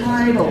to the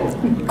title.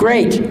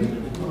 Great.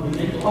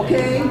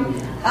 Okay?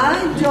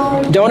 I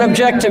don't. Don't care.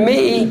 object to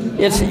me.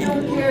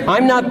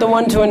 I'm not the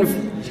one to.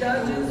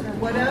 Judges or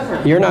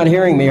whatever. You're not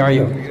hearing me, are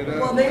you?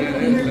 Well, they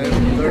didn't hear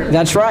me either.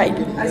 That's right.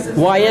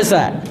 Why is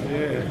that?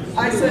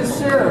 I said,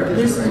 sir,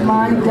 this is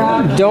my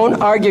document.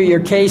 Don't argue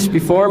your case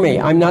before me.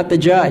 I'm not the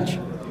judge.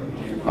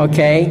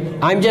 Okay?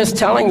 I'm just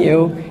telling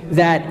you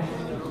that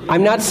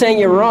I'm not saying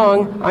you're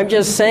wrong. I'm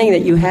just saying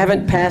that you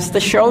haven't passed the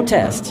show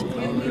test. Give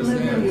me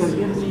liberty or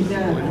give me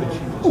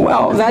death.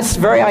 Well, that's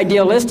very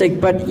idealistic,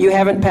 but you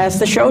haven't passed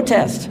the show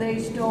test. They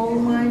stole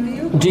my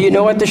vehicle. Do you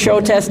know what the show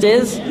test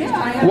is? Yeah,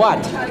 I have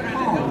What? to type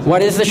home.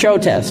 What is the show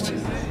test?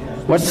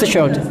 What's the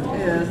show test?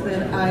 Is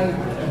that I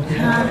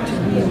have to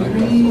be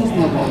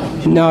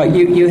reasonable. No,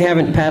 you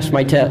haven't passed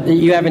my test.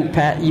 You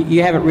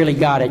haven't really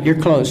got it. You're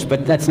close,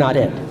 but that's not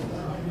it.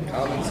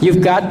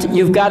 You've got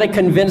to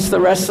convince the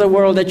rest of the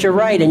world that you're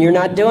right, and you're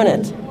not doing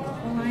it.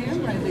 Well, I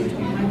am right. They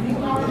stole my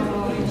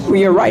vehicle. Well,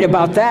 you're right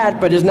about that,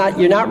 but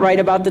you're not right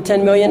about the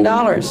 $10 million.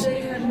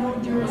 They had no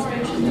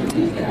jurisdiction to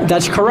do that.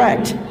 That's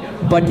correct,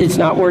 but it's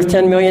not worth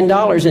 $10 million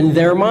in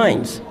their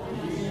minds.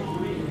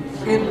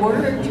 It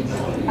worked.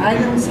 I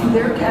don't see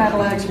their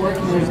Cadillacs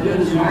working as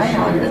good as my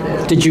Honda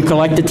did. Did you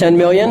collect the $10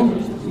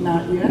 million?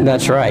 Not yet.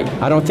 That's right.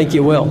 I don't think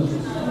you will.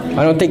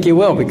 I don't think you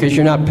will because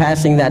you're not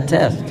passing that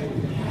test.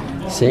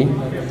 See?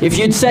 If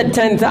you'd said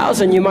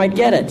 10,000, you might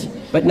get it,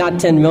 but not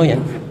 10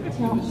 million.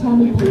 Tell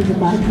me please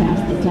if I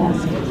passed the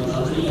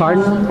test.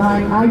 Pardon?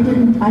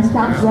 I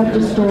stopped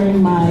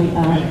registering my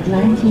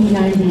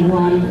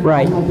 1991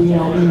 Right.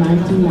 automobile in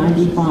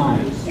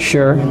 1995.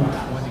 Sure.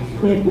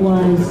 It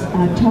was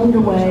towed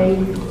away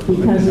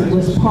because it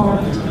was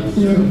parked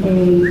in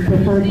a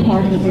preferred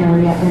parking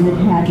area and it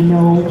had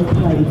no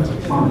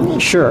plate on it.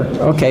 Sure.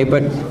 Okay,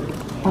 but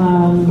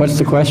what's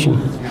the question?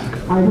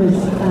 I was,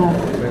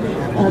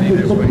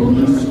 the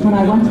police, when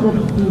I went to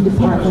the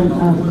department,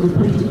 the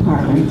police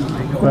department,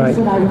 they Right.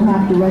 said I would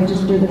have to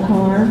register the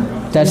car.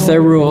 That's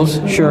their rules.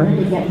 in Sure. order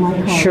to get my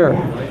car Sure.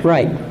 back.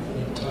 Right.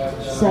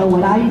 So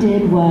what I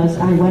did was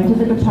I went to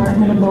the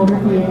Department of Motor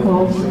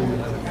Vehicles.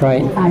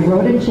 Right. I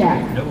wrote a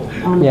check.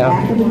 On the Yeah.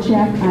 back of the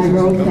check, I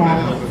wrote that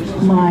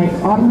my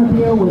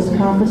automobile was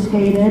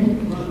confiscated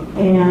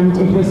and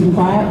it was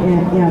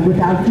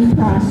without due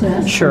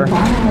process. Sure. In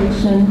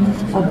violation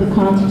of the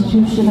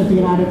Constitution of the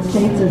United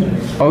States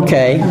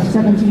Okay. of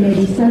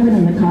 1787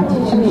 and the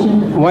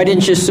Constitution. Why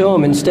didn't you sue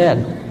them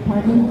instead?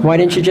 Pardon? Why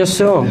didn't you just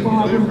sue them?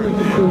 Well, I didn't think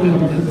of doing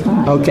it at the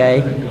time.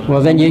 Okay.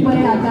 Well, then you. Anyway,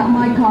 I got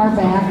my car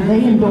back.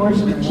 They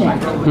endorsed the check.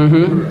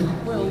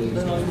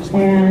 Mm-hmm.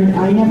 And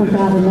I never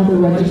got another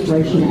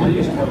registration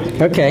after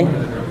that. Okay.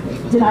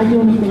 Did I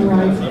do anything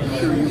right?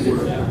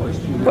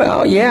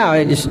 Well, yeah,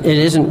 it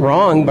isn't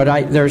wrong,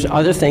 but there's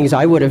other things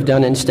I would have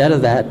done instead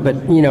of that.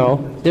 But,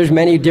 there's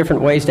many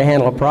different ways to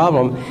handle a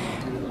problem.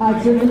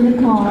 I've driven the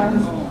car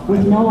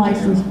with no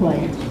license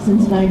plate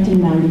since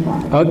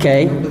 1995.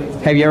 Okay.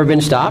 Have you ever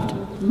been stopped?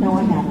 No,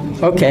 I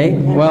haven't. Okay.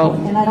 Well,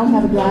 And I don't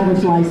have a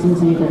driver's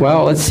license either.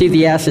 let's see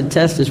the acid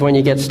test is when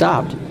you get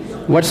stopped.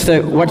 Why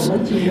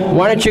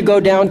don't you go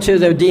down to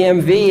the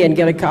DMV and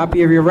get a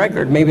copy of your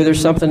record? Maybe there's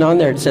something on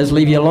there that says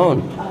leave you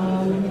alone.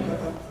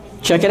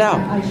 Check it out.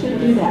 I should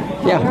do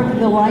that. Yeah. However,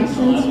 the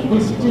license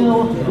is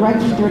still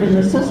registered in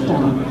the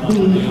system.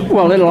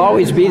 Well, it'll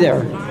always be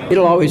there.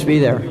 It'll always be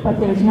there. But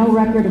there's no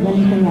record of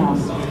anything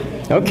else.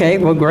 Okay,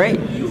 well, great.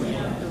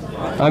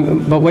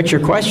 But what's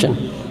your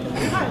question?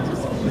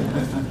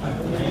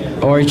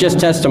 Or it's just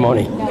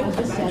testimony? No, it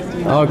just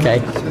says. Okay.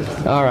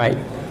 All right.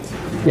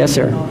 Yes,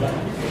 sir.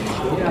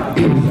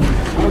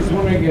 I was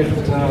wondering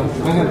if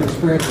I have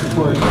experience in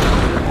court.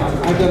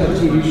 I've done a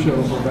TV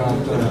show for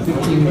about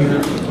 15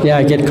 years.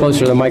 Yeah, get closer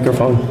to the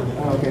microphone.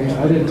 Okay,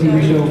 I did a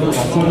TV show for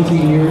about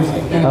 17 years.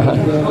 And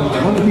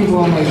one of the people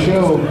on my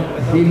show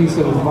gave me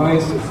some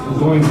advice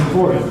going to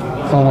court.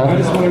 I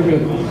just wondered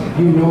if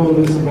you know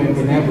this might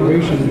be an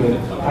aberration, but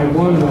I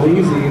won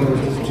lazy and it was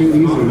just too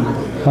easy.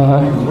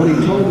 What he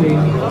told me,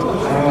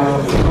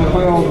 I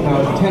filed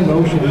about 10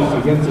 motions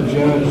against a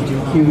judge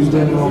to accuse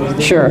them and all these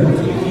things. Sure.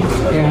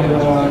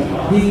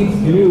 And he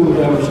knew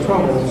that was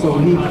trouble, so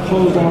he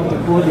closed out the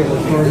court, he had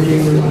a card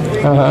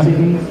chamber,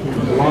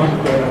 seating,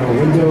 locked the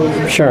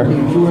windows. Sure. He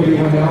threw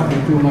everyone out,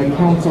 he threw my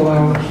counsel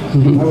out.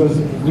 I was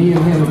me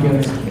and him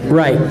against.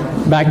 Right.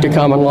 Back to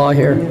common law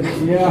here.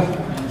 Yeah.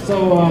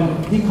 So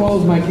he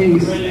closed my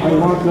case. I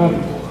walked up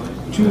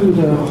to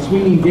the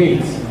swinging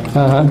gates.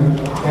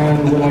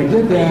 And when I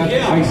did that,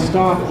 I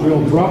stopped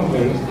real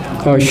abruptly.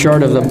 Oh,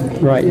 short of the,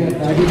 right. Yeah,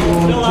 I didn't go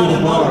into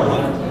the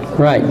bar.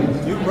 Right.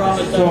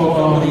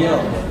 So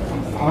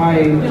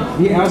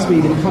he asked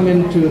me to come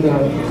into the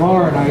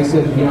bar, and I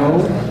said, no,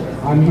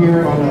 I'm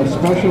here on a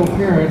special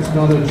appearance,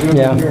 not a judge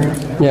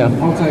appearance,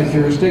 outside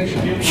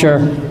jurisdiction. Sure.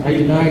 I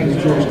denied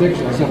his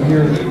jurisdiction. I said, I'm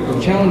here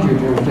to challenge your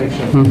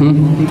jurisdiction.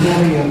 He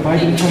told me if I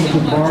didn't come to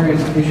the bar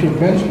and issue a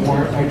bench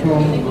warrant, I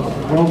told him,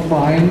 well,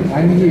 fine,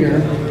 I'm here,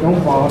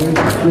 don't bother,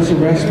 just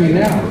arrest me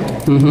now.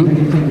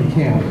 Anything you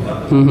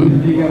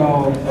can. He got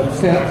all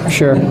upset.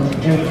 Sure.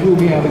 And threw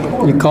me out of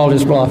court. You called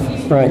his bluff.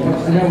 Right.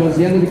 And that was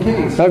the end of the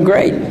case. Oh,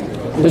 great.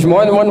 There's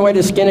more than one way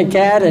to skin a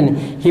cat, and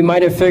he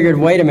might have figured,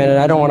 wait a minute,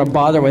 I don't want to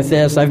bother with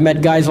this. I've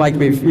met guys like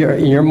me,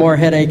 you're more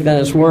headache than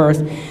it's worth,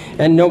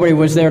 and nobody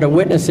was there to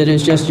witness it.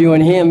 It's just you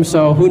and him,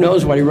 so who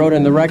knows what he wrote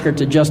in the record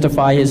to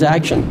justify his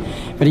action.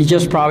 But he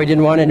just probably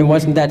didn't want it, and it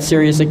wasn't that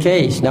serious a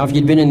case. Now, if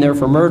you'd been in there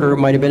for murder, it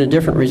might have been a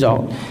different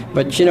result.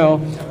 But,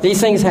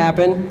 these things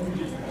happen.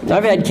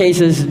 I've had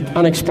cases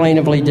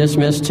unexplainably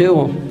dismissed,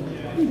 too,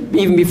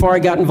 even before I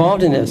got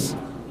involved in this.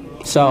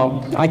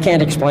 So I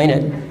can't explain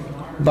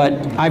it, but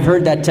I've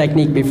heard that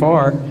technique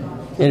before,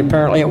 and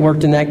apparently it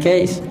worked in that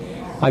case.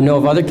 I know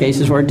of other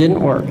cases where it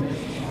didn't work.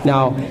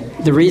 Now,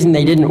 the reason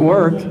they didn't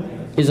work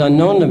is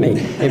unknown to me.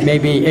 It may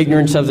be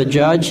ignorance of the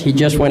judge. He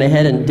just went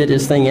ahead and did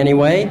his thing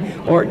anyway,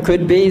 or it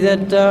could be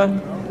that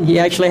he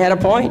actually had a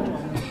point.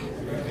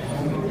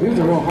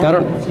 I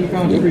don't. He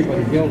found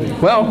everybody guilty.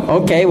 Well,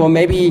 okay. Well,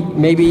 maybe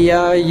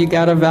you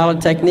got a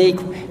valid technique,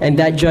 and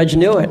that judge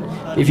knew it.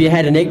 If you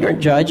had an ignorant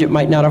judge, it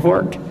might not have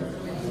worked.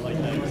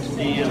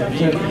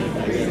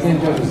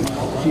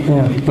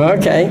 Yeah.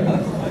 Okay.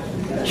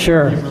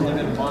 Sure.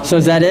 So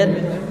is that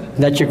it?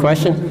 That's your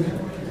question?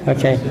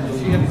 Okay.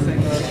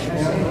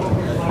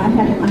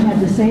 I had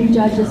the same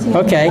judge as him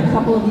Okay. a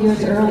couple of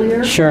years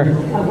earlier. Sure.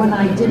 When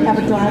I did have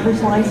a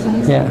driver's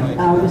license, Yeah.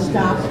 I was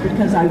stopped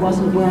because I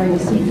wasn't wearing a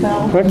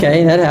seatbelt.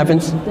 Okay, that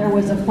happens. There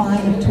was a fine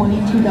of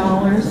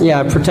 $22.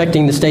 Yeah,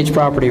 protecting the state's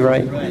property,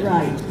 right?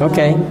 Right.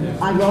 Okay.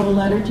 I wrote a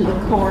letter to the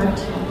court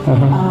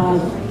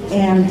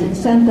and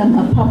sent them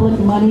a public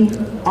money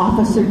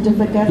office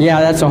certificate. Yeah,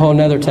 that's a whole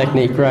nother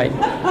technique, right?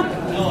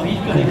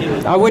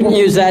 I wouldn't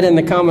use that in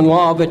the common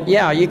law, but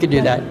yeah, you could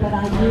do that. But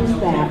I used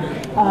that.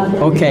 They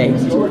Okay.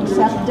 refused to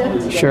accept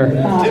it. Sure.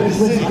 It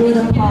was good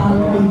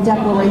upon the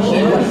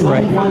declaration that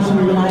Right. somebody was in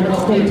the United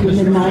States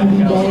within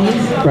 90 days.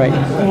 Right.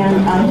 And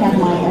I had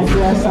my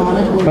address on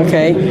it. Where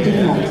Okay. they could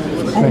redeem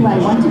it. Anyway,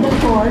 I went to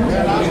the court.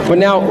 Well,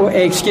 now,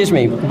 excuse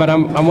me, but I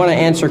want to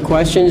answer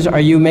questions. Are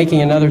you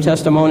making another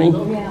testimony?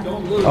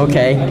 Yeah.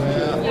 Okay.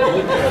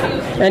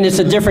 And it's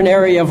a different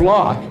area of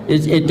law.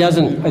 It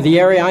doesn't, the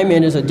area I'm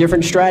in is a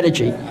different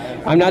strategy.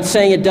 I'm not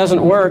saying it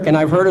doesn't work, and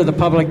I've heard of the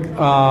public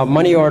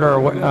money order,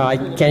 or I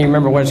can't even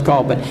remember what it's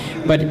called,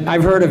 but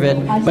I've heard of it,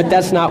 but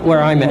that's not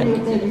where I'm at.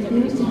 They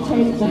refused to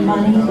take the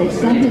money. They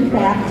sent it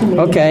back to me.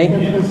 Okay.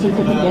 The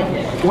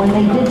certificate. When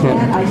they did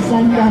that, I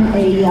sent them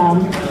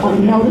a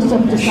notice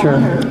of Sure.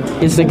 dishonor.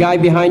 Is the guy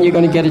behind you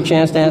going to get a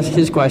chance to ask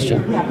his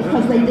question? Yeah,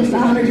 because they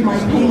dishonored my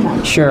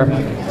payment. Sure.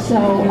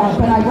 So,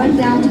 but I went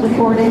down to the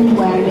court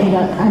anyway.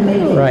 I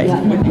made Right.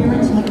 an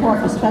appearance in the court,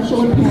 a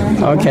special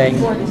appearance. I went Okay. to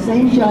court. The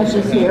same judge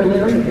is here,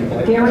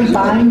 Gary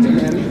Binder.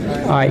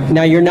 All right.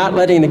 Now, you're not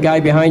letting the guy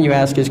behind you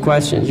ask his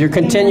questions. You're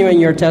continuing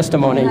your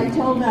testimony. And I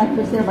told him I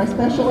was there by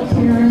special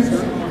appearance,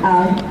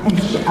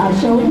 and I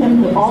showed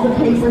him all the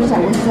papers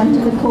that were sent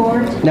to the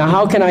court. Now,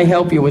 how can I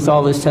help you with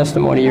all this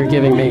testimony you're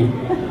giving me?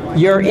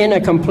 You're in a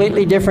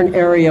completely different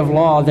area of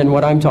law than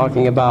what I'm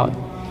talking about.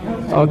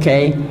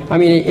 Okay? I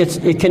mean,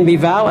 it can be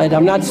valid.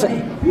 I'm not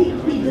saying...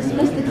 He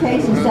dismissed the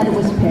case and said it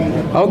was paid.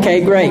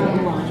 Okay, great.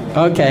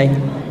 Okay.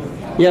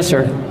 Yes,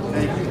 sir.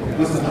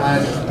 I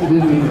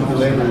didn't mean to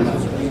belabor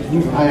this.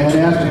 I had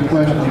asked a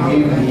question,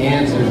 you gave me the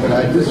answer, but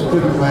I just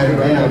couldn't write it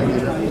down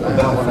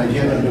about when I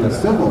get into a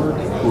civil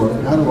court.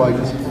 How do I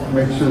just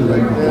make sure that I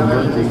can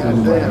convert this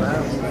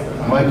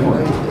into my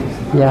court?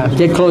 Yeah,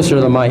 get closer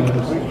to the mic.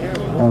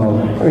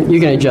 You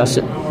can adjust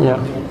it. Yeah.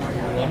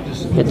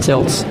 It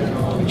tilts.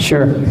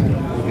 Sure.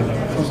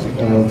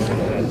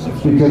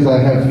 Because I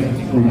have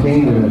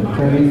retained an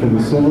attorney for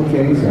the civil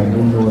case, I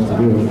don't know what to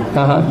do.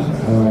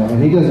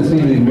 And he doesn't seem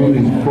to be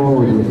moving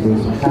forward with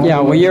this. Yeah,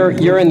 well,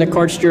 you're in the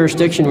court's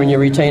jurisdiction when you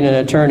retain an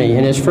attorney,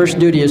 and his first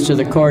duty is to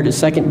the court, his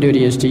second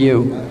duty is to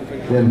you.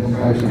 Then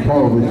I should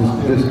probably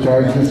just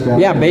discharge this guy?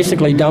 Yeah,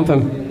 basically dump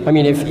him. I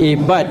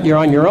mean, but you're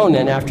on your own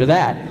then after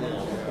that.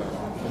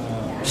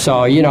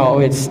 So, you know,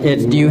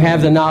 do you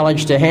have the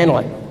knowledge to handle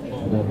it? I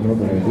don't know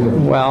that I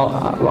do.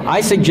 Well,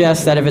 I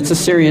suggest that if it's a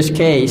serious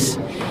case,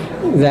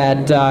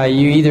 that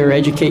you either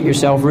educate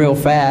yourself real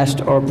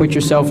fast or put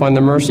yourself on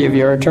the mercy of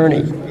your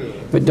attorney.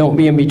 But don't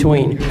be in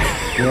between.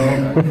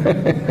 Well,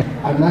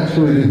 I'm not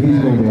sure that he's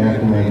going to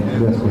act on my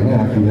best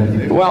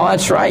behalf. Well,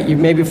 that's right. You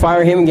maybe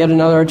fire him and get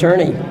another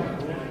attorney.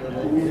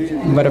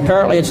 But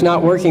apparently it's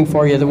not working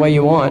for you the way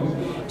you want.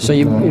 So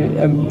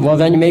well,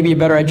 then maybe you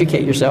better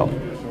educate yourself.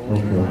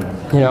 Okay.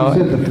 You know,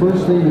 You said the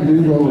first thing to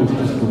do, though, is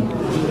just to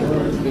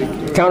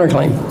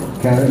counterclaim.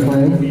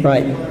 counterclaim?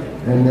 Right.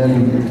 And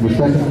then the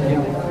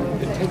second?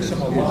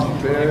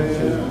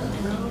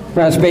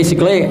 That's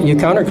basically it. You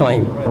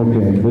counterclaim.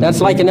 Okay.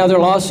 That's like another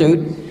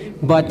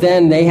lawsuit, but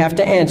then they have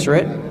to answer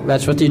it.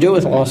 That's what you do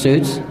with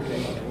lawsuits.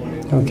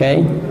 Okay?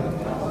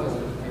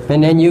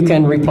 And then you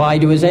can reply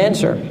to his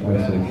answer.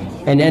 I see.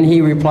 And then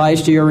he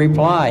replies to your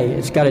reply.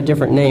 It's got a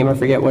different name. I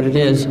forget what it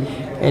is.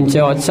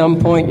 Until at some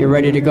point you're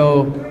ready to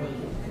go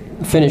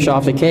finish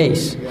off the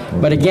case.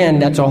 But again,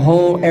 that's a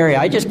whole area.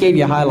 I just gave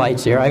you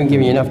highlights here. I haven't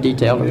given you enough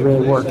detail to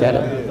really work at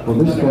it. Well,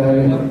 this guy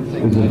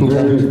is a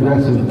very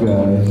aggressive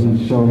guy.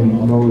 He's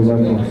shown no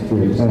reluctance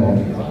to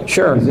attack.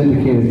 Sure. He's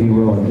indicated he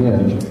will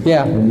again.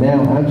 Yeah. And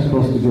now I'm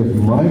supposed to give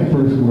my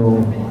personal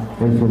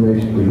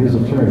information to his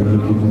attorney,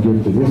 which you can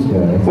give to this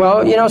guy.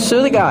 Well, you know,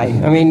 sue the guy.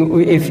 I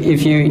mean,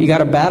 if you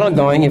got a battle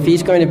going, if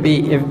he's going to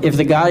be, if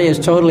the guy is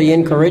totally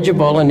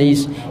incorrigible and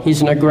he's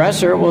an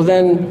aggressor, well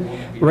then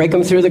rake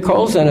him through the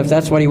coals then if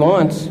that's what he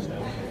wants.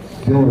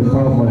 The only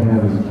problem I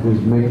have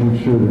is making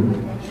sure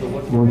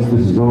that once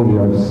this is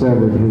over, I've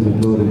severed his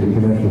ability to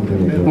connect with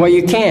me. Well,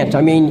 you can't.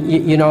 I mean,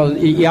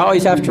 you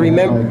always have to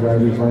remember.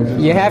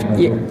 You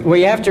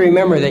have to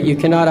remember that you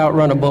cannot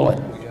outrun a bullet.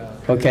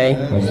 Okay?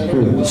 That's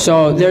true.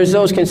 So there's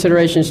those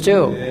considerations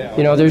too.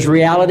 There's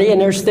reality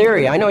and there's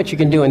theory. I know what you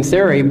can do in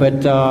theory,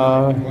 but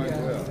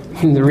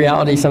the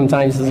reality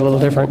sometimes is a little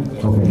different.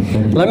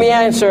 Okay, let me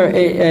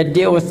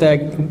deal with the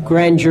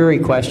grand jury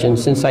question,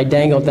 since I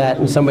dangled that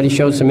and somebody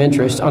showed some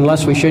interest,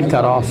 unless we should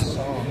cut off.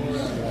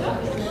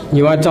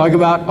 You want to talk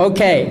about?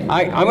 Okay,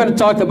 I'm going to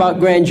talk about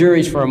grand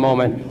juries for a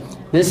moment.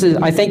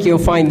 I think you'll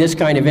find this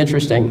kind of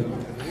interesting.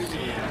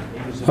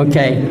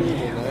 Okay,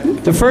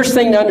 the first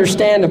thing to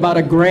understand about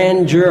a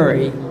grand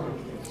jury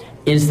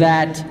is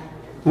that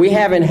we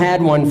haven't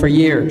had one for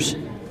years.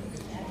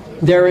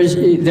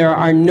 There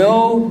are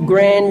no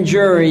grand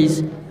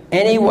juries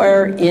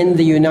anywhere in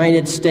the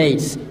United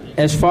States,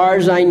 as far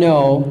as I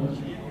know,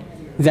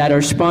 that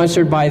are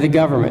sponsored by the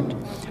government.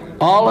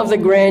 All of the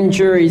grand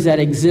juries that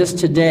exist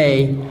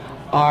today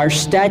are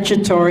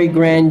statutory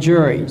grand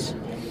juries.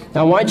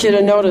 Now, I want you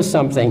to notice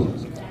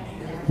something.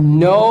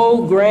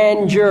 No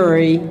grand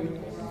jury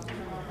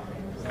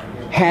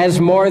has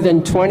more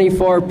than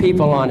 24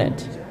 people on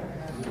it.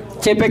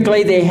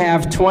 Typically, they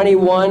have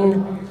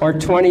 21 or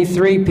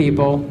 23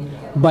 people,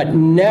 but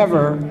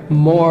never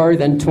more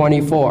than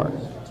 24.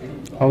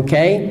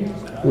 Okay?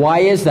 Why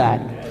is that?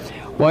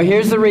 Well,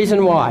 here's the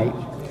reason why.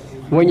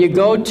 When you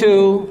go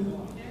to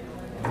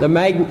the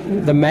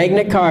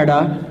Magna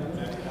Carta,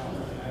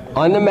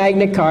 on the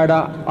Magna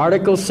Carta,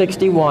 Article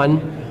 61,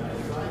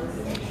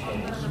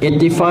 it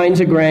defines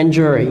a grand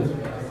jury.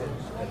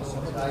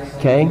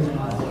 Okay?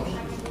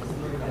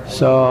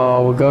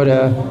 So we'll go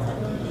to,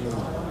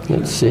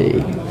 let's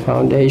see,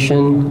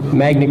 Foundation,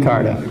 Magna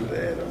Carta.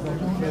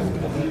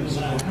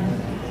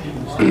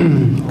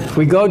 If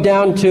we go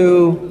down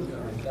to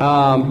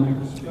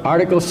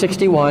Article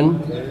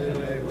 61,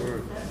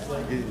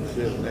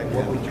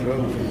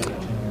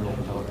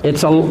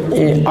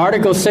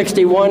 Article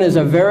 61 is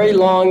a very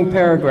long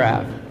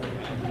paragraph.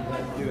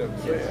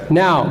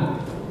 Now,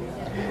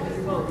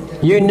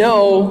 you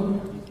know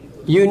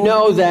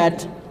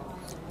that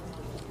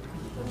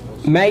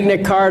Magna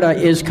Carta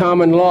is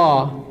common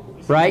law,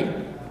 right?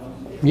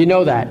 You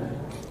know that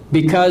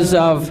because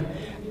of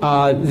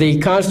the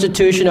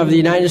Constitution of the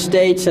United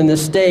States, and the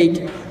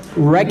state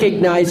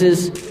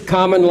recognizes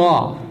common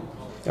law.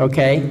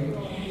 Okay?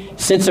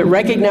 Since it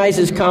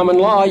recognizes common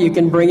law, you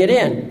can bring it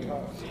in.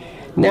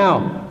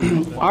 Now,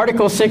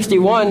 Article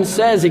 61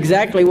 says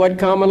exactly what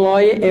common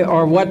law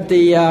or what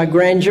the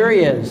grand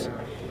jury is.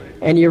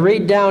 And you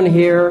read down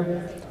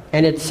here,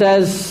 and it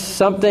says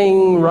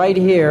something right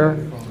here.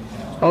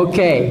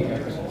 Okay.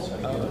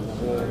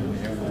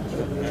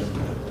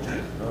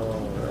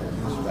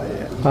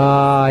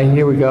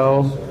 Here we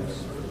go.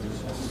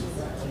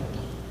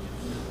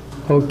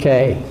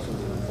 Okay.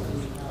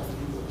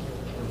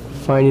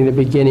 Finding the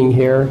beginning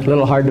here. A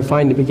little hard to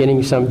find the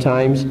beginning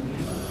sometimes.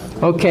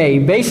 Okay,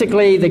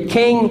 basically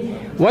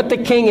what the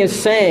king is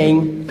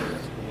saying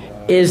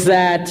is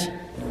that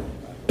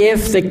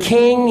if the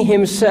king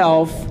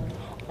himself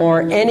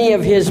or any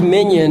of his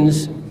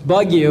minions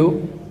bug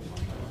you,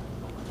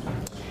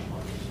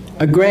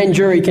 a grand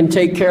jury can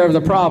take care of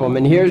the problem.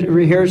 And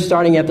here's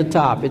starting at the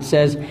top. It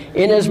says,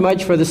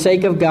 "Inasmuch for the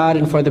sake of God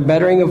and for the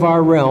bettering of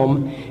our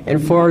realm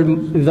and for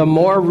the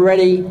more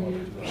ready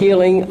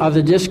healing of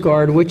the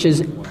discord which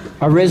is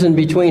arisen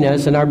between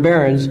us and our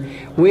barons,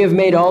 we have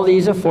made all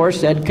these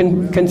aforesaid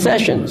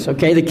concessions."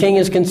 Okay, the king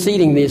is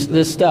conceding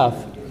this stuff.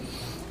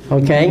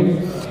 Okay? It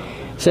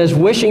says,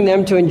 "Wishing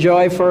them to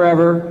enjoy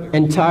forever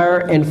entire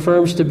and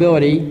firm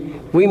stability,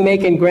 we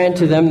make and grant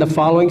to them the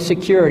following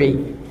security,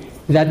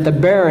 that the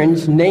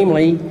barons,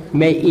 namely,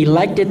 may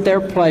elect at their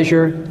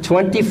pleasure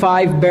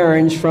 25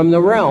 barons from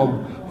the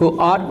realm, who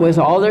ought with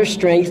all their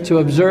strength to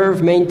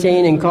observe,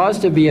 maintain, and cause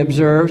to be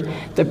observed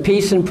the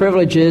peace and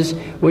privileges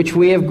which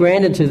we have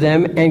granted to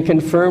them and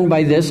confirmed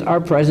by this our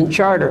present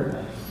charter.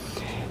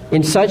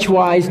 In such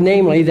wise,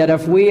 namely, that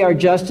if we, our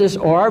justice,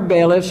 or our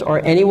bailiffs,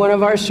 or any one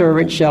of our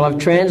servants shall have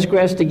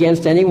transgressed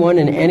against anyone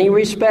in any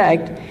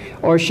respect,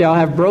 or shall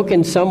have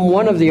broken some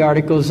one of the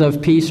articles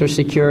of peace or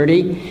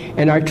security,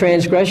 and our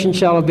transgression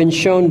shall have been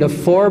shown to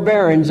 4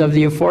 barons of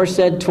the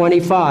aforesaid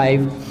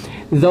 25,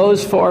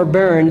 those 4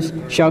 barons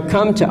shall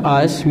come to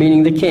us,"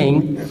 meaning the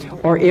king,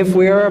 "or if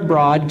we are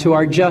abroad, to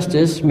our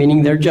justice,"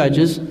 meaning their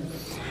judges,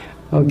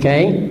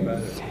 okay,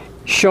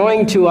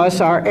 "showing to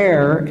us our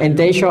error, and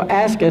they shall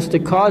ask us to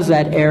cause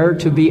that error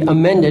to be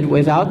amended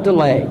without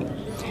delay.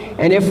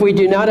 And if we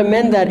do not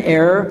amend that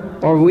error,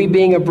 or we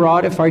being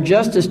abroad, if our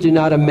justice do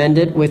not amend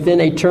it within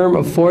a term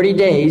of 40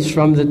 days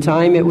from the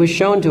time it was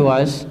shown to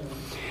us,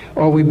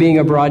 or we being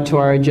abroad to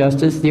our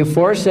justice, the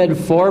aforesaid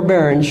 4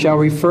 barons shall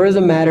refer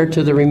the matter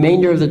to the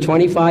remainder of the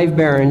 25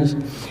 barons,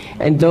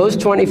 And those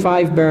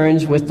 25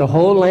 barons with the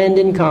whole land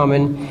in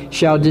common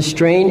shall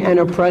distrain and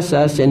oppress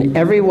us in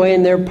every way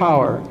in their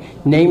power,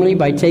 namely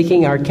by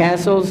taking our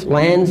castles,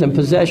 lands, and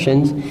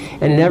possessions,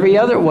 and in every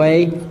other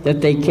way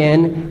that they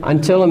can,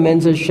 until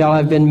amends shall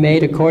have been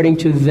made according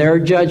to their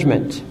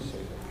judgment.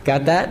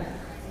 Got that?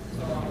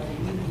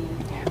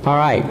 All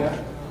right.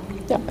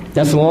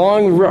 That's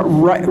long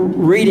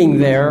reading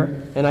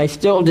there, and I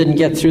still didn't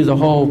get through the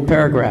whole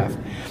paragraph.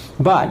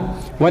 But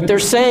what they're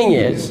saying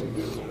is,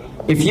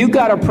 if you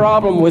got a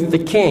problem with the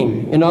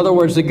king, in other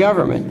words, the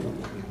government,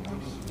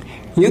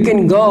 you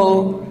can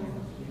go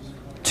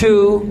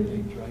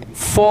to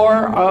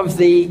 4 of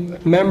the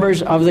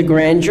members of the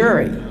grand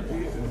jury.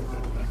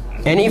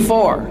 Any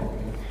 4.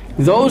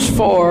 Those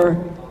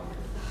 4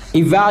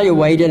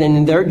 evaluate it, and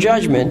in their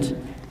judgment,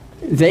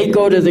 they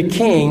go to the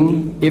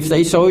king, if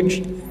they so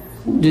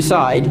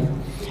decide,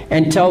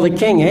 and tell the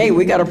king, hey,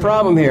 we got a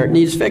problem here, it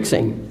needs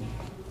fixing.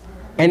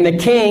 And the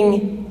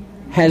king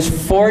has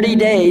 40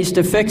 days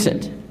to fix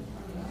it.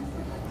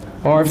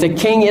 Or if the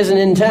king isn't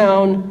in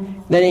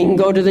town, then he can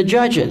go to the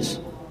judges.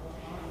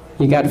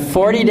 You got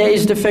 40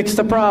 days to fix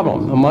the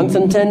problem, a month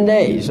and 10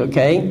 days,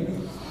 okay?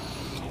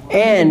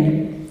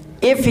 And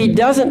if he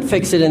doesn't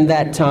fix it in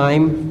that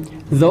time,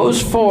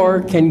 those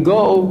 4 can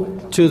go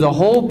to the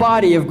whole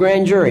body of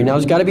grand jury. Now,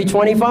 it's got to be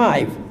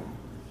 25.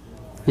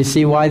 You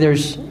see why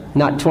there's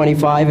not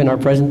 25 in our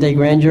present-day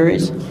grand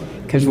juries?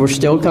 Because we're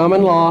still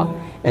common law,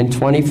 and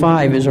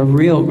 25 is a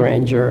real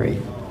grand jury.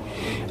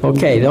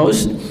 Okay,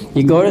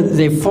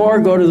 the 4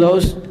 go to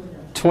those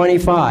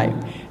 25.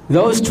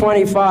 Those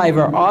 25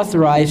 are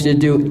authorized to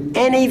do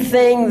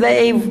anything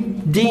they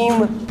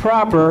deem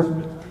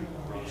proper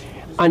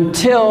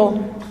until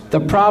the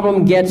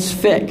problem gets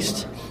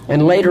fixed.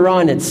 And later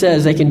on it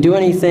says they can do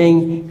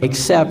anything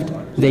except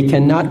they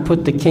cannot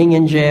put the king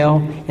in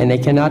jail and they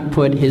cannot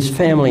put his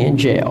family in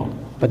jail.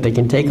 But they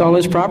can take all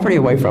his property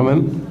away from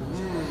him.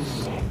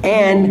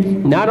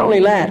 And not only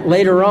that,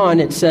 later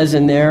on it says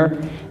in there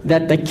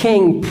that the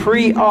king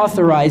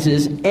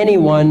pre-authorizes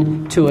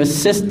anyone to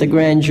assist the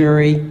grand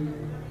jury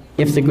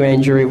if the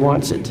grand jury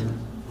wants it,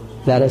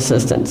 that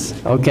assistance.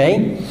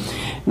 Okay?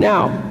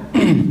 Now,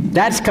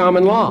 that's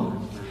common law.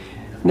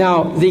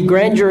 Now, the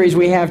grand juries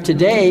we have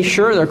today,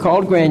 sure, they're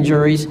called grand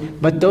juries,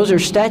 but those are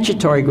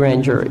statutory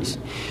grand juries.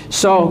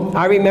 So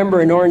I remember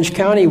in Orange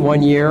County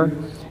one year,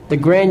 the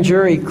grand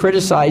jury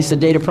criticized the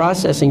data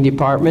processing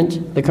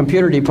department, the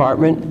computer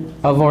department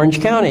of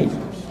Orange County.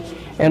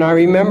 And I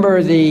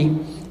remember the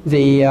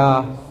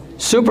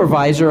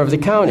supervisor of the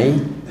county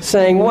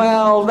saying,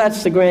 well,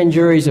 that's the grand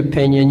jury's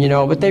opinion,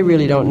 but they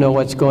really don't know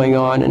what's going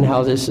on and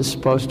how this is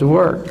supposed to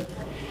work.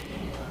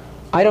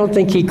 I don't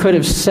think he could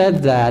have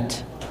said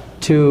that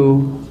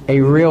to a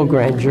real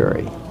grand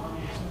jury.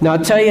 Now,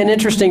 I'll tell you an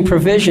interesting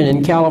provision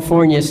in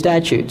California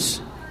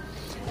statutes.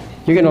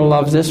 You're going to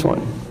love this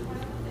one.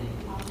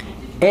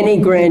 Any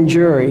grand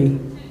jury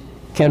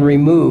can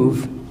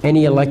remove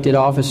any elected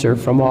officer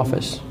from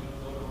office.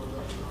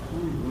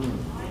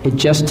 It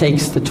just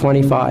takes the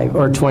 25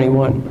 or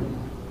 21.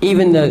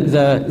 Even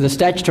the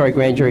statutory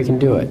grand jury can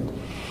do it.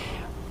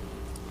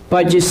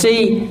 But you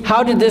see,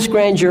 how did this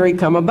grand jury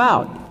come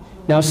about?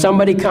 Now,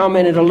 somebody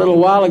commented a little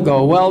while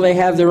ago, well, they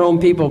have their own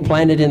people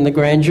planted in the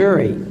grand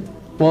jury.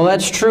 Well,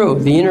 that's true.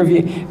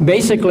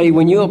 Basically,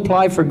 when you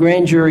apply for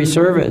grand jury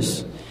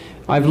service,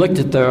 I've looked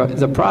at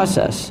the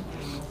process,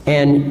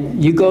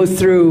 and you go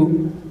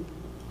through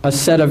a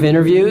set of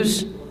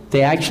interviews.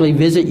 They actually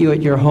visit you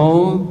at your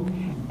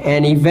home,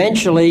 and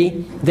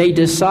eventually they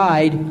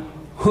decide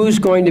who's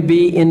going to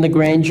be in the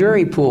grand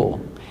jury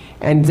pool.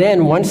 And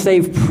then once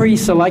they've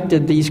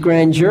pre-selected these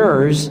grand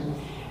jurors,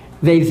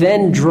 they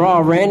then draw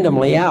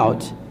randomly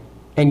out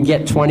and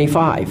get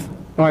 21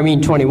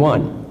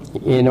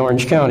 in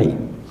Orange County.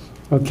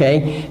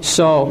 Okay?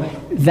 So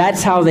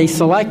that's how they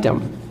select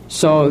them.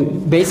 So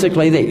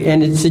basically,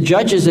 and it's the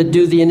judges that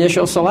do the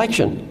initial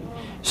selection.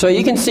 So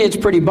you can see it's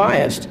pretty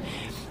biased.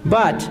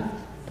 But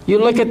you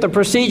look at the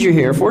procedure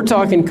here. If we're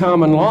talking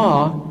common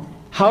law,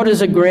 how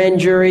does a grand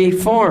jury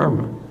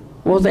form?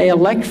 Well, they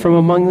elect from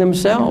among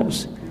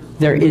themselves.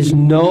 There is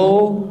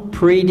no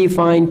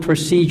predefined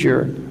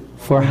procedure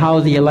for how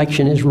the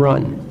election is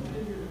run.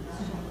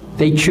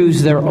 They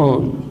choose their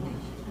own.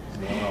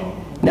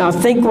 Now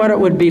think what it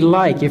would be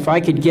like if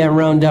I could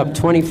round up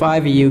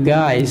 25 of you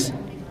guys,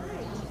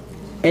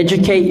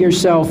 educate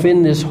yourself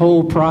in this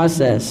whole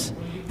process,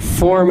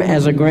 form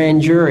as a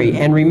grand jury.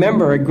 And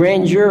remember, a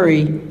grand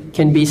jury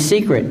can be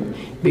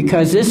secret,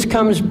 because this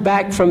comes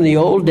back from the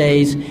old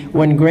days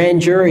when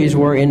grand juries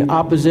were in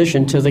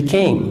opposition to the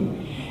king,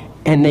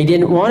 and they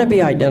didn't want to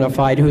be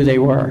identified who they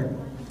were.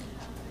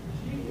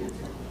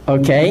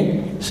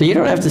 Okay? So you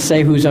don't have to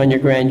say who's on your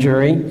grand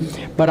jury,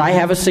 but I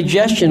have a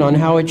suggestion on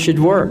how it should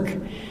work,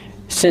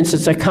 since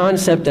it's a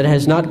concept that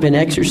has not been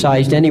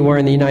exercised anywhere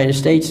in the United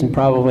States and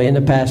probably in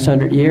the past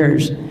 100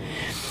 years.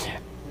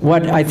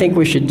 What I think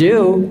we should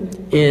do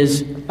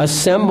is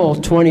assemble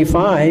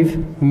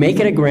 25, make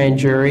it a grand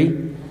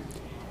jury,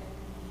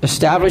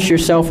 establish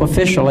yourself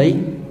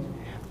officially,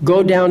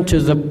 go down to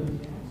the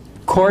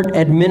court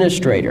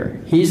administrator.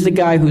 He's the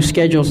guy who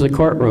schedules the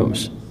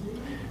courtrooms,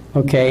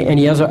 okay? And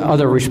he has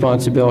other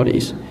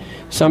responsibilities.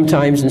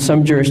 Sometimes in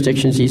some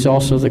jurisdictions he's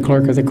also the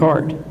clerk of the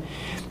court.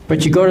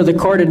 But you go to the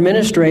court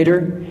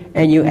administrator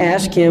and you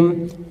ask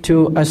him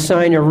to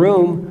assign a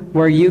room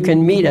where you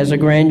can meet as a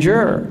grand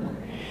juror.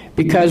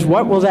 Because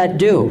what will that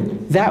do?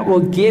 That will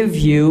give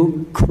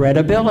you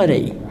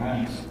credibility.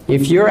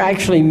 If you're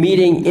actually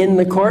meeting in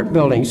the court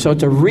building. So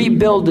to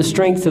rebuild the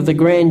strength of the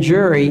grand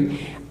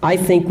jury, I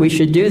think we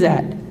should do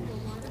that.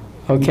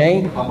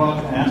 Okay? How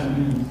about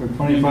asking for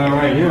 25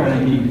 right here? I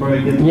think you can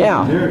probably get the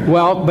Yeah.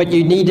 Well, but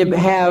you need to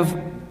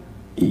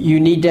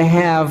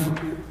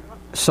have,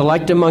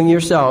 select among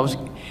yourselves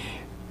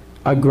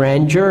a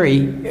grand jury,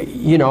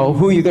 you know,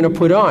 who you're going to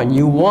put on.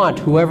 You want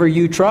whoever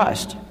you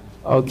trust.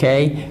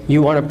 Okay?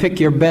 You want to pick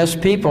your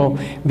best people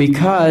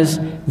because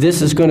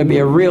this is going to be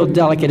a real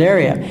delicate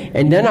area.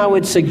 And then I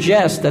would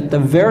suggest that the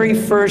very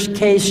first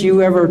case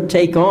you ever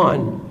take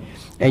on,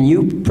 and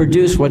you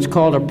produce what's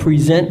called a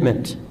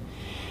presentment.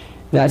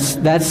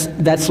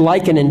 That's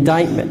like an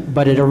indictment,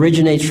 but it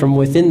originates from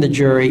within the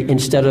jury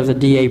instead of the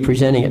DA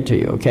presenting it to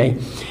you, okay?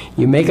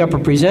 You make up a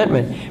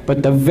presentment,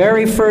 but the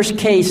very first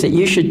case that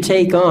you should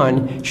take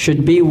on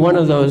should be one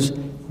of those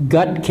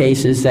gut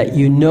cases that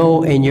you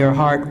know in your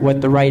heart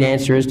what the right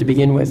answer is to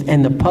begin with,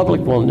 and the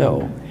public will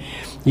know.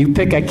 You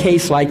pick a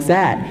case like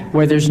that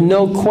where there's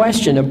no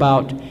question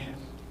about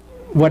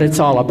what it's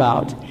all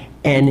about,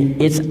 and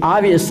it's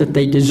obvious that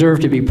they deserve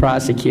to be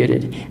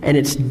prosecuted, and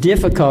it's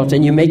difficult,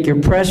 and you make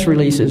your press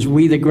releases.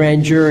 We, the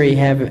grand jury,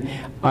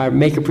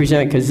 make a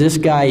presentment because this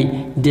guy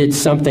did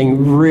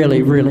something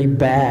really, really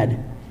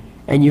bad,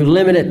 and you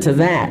limit it to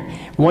that.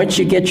 Once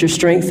you get your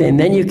strength in,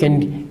 then you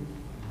can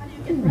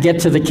get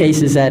to the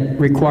cases that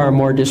require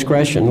more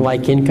discretion,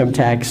 like income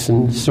tax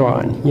and so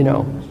on, you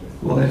know.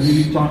 Well, have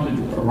you talked to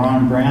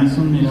Ron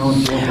Branson, you know,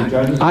 the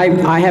judges?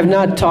 I have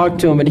not talked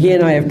to him, but he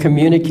and I have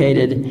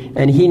communicated,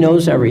 and he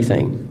knows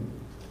everything.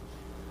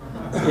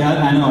 Yeah,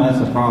 I know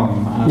that's a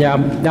problem.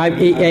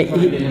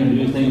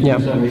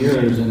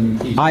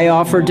 I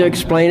offered to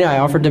explain it. I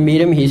offered to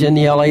meet him. He's in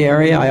the LA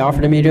area. I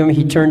offered to meet him.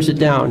 He turns it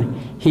down.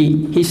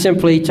 He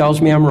simply tells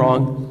me I'm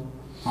wrong.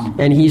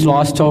 And he's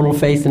lost total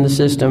faith in the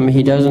system.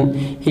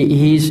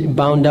 He's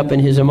bound up in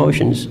his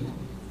emotions.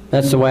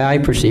 That's the way I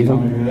perceive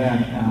him.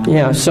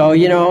 Yeah, so,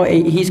 you know,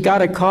 he's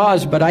got a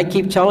cause, but I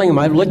keep telling him,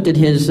 I've looked at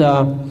his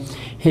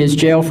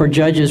jail for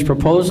judges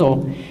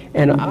proposal,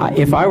 and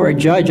if I were a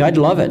judge, I'd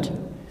love it,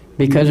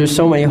 because there's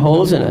so many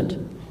holes in it,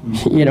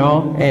 you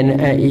know,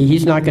 and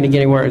he's not going to get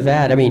anywhere with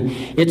that. I mean,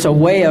 it's a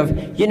way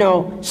of, you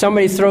know,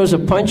 somebody throws a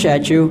punch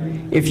at you,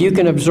 if you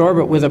can absorb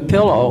it with a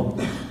pillow,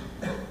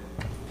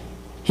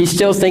 he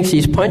still thinks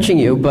he's punching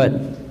you, but,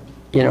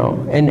 you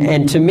know,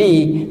 and to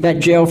me, that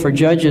jail for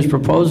judges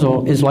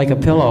proposal is like a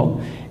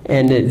pillow.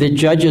 And the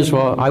judges,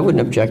 well, I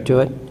wouldn't object to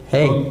it.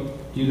 Hey. So,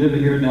 do you live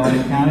here in LA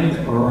County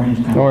or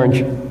Orange County?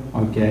 Orange.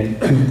 Okay.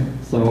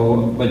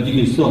 So, but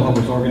you can still help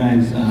us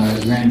organize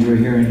a grand jury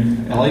here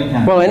in LA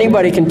County. Well,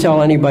 anybody can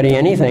tell anybody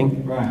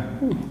anything. Right.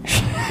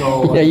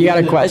 So, yeah, you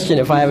got a question.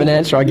 If I have an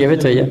answer, I'll give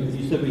it to you.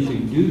 You said we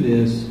should do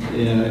this.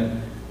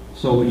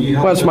 So would you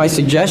help Well, it's my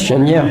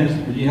suggestion, yeah.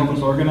 Would you help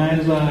us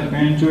organize a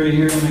grand jury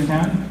here in the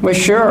county? Well,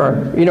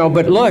 sure. You know,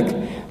 but look,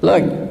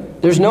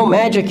 there's no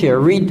magic here.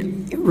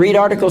 Read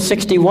Article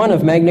 61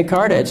 of Magna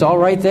Carta. It's all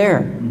right there.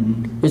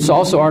 Mm-hmm. It's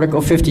also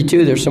Article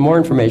 52. There's some more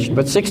information.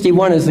 But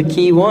 61 is the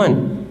key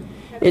one.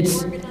 Have you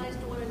organized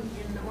one in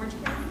Orange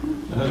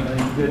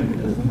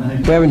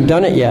County? We haven't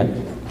done it yet.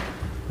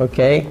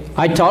 Okay?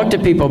 I talked to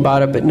people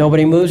about it, but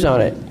nobody moves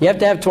on it. You have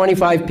to have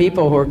 25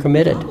 people who are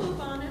committed. I'll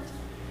move on it.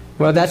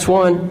 Well, that's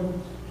one.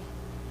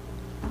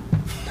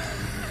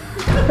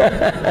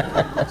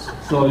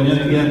 So you're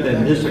going to get the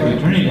district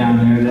attorney down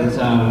there that's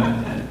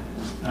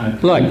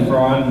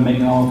fraud and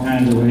making all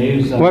kinds of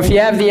waves. Well, if you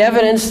have the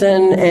evidence,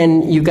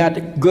 and you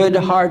got good,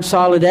 hard,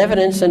 solid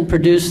evidence, then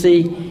produce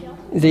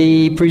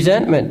the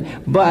presentment.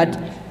 But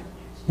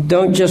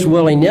don't just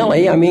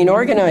willy-nilly. I mean,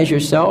 organize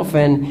yourself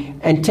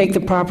and take the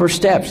proper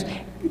steps.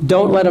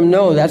 Don't let them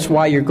know that's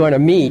why you're going to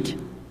meet.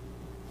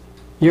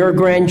 You're a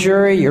grand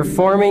jury. You're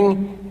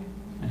forming.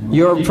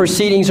 Your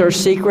proceedings are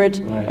secret,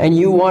 and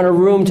you want a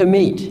room to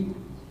meet.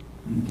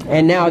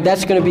 And now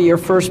that's going to be your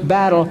first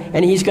battle,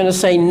 and he's going to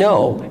say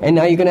no. And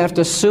now you're going to have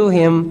to sue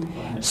him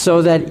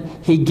so that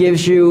he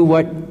gives you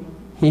what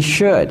he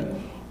should.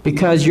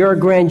 Because you're a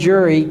grand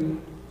jury,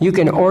 you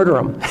can order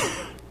him.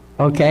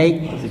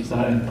 Okay? That's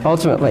exciting.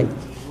 Ultimately.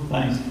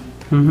 Thanks.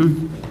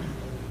 Mm-hmm.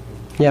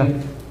 Yeah.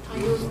 I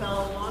moved a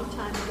long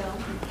time ago.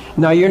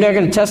 Now, you're not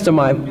going to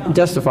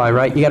testify,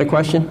 right? You got a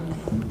question?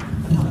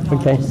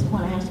 Okay. I just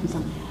want to ask you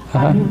something.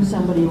 I knew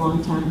somebody a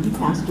long time. He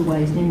passed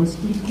away. His name was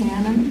Steve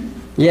Cannon.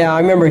 Yeah, I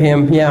remember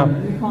him. Yeah.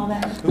 You recall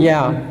that?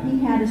 Yeah. He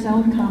had his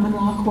own common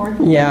law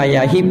court.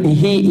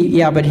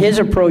 Yeah. But his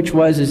approach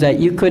was that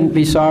you couldn't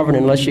be sovereign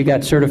unless you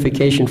got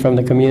certification from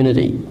the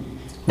community.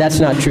 That's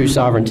not true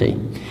sovereignty.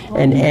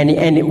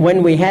 And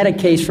when we had a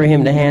case for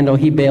him to handle,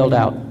 he bailed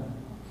out.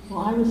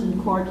 Well, I was in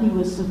court. He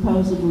was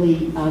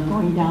supposedly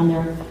going down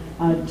there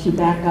to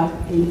back up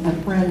a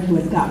friend who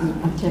had gotten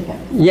a ticket.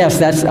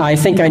 Yes, I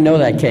think I know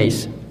that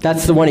case.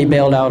 That's the one he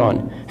bailed out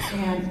on.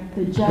 And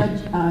the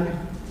judge,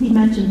 he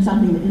mentioned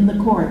something in the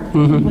court.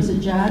 Mm-hmm. He was a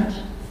judge,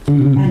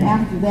 and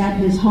after that,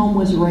 his home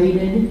was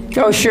raided.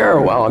 Oh,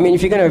 sure. Well, I mean,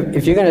 if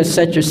you're gonna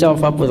set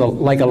yourself up with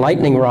like a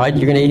lightning rod,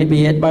 you're gonna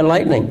be hit by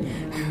lightning,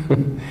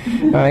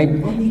 right?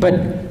 Well,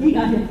 he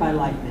got hit by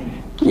lightning.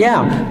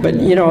 Yeah, but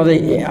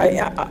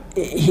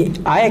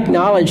I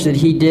acknowledge that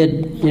he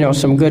did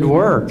some good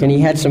work and he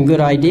had some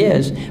good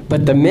ideas.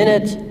 But the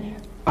minute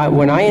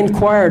when I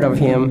inquired of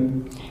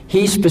him,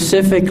 he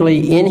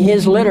specifically in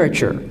his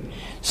literature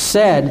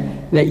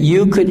said that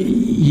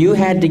you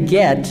had to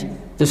get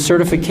the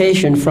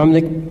certification from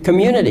the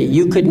community.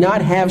 You could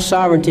not have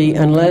sovereignty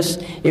unless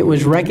it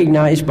was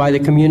recognized by the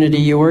community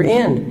you were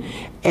in,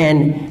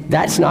 and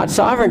that's not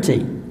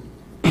sovereignty.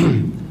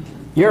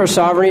 You're a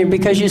sovereign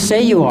because you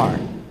say you are.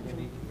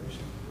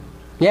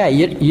 Yeah,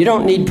 you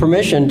don't need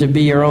permission to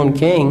be your own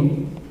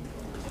king.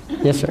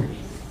 Yes, sir.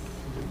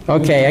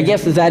 Okay, I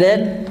guess, is that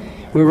it?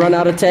 We run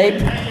out of tape?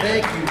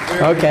 Thank you.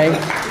 Okay,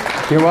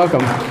 you're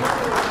welcome.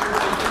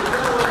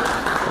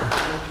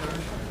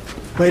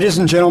 Ladies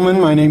and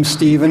gentlemen, my name's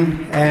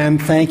Stephen,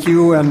 and thank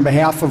you on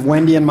behalf of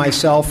Wendy and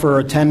myself for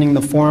attending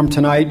the forum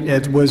tonight.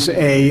 It was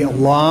a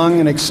long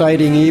and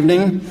exciting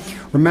evening.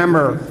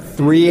 Remember,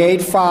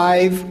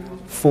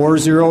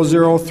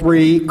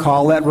 385-4003.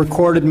 Call that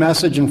recorded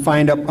message and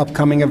find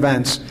upcoming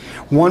events.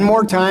 One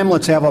more time,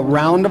 let's have a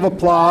round of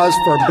applause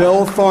for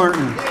Bill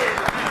Thornton.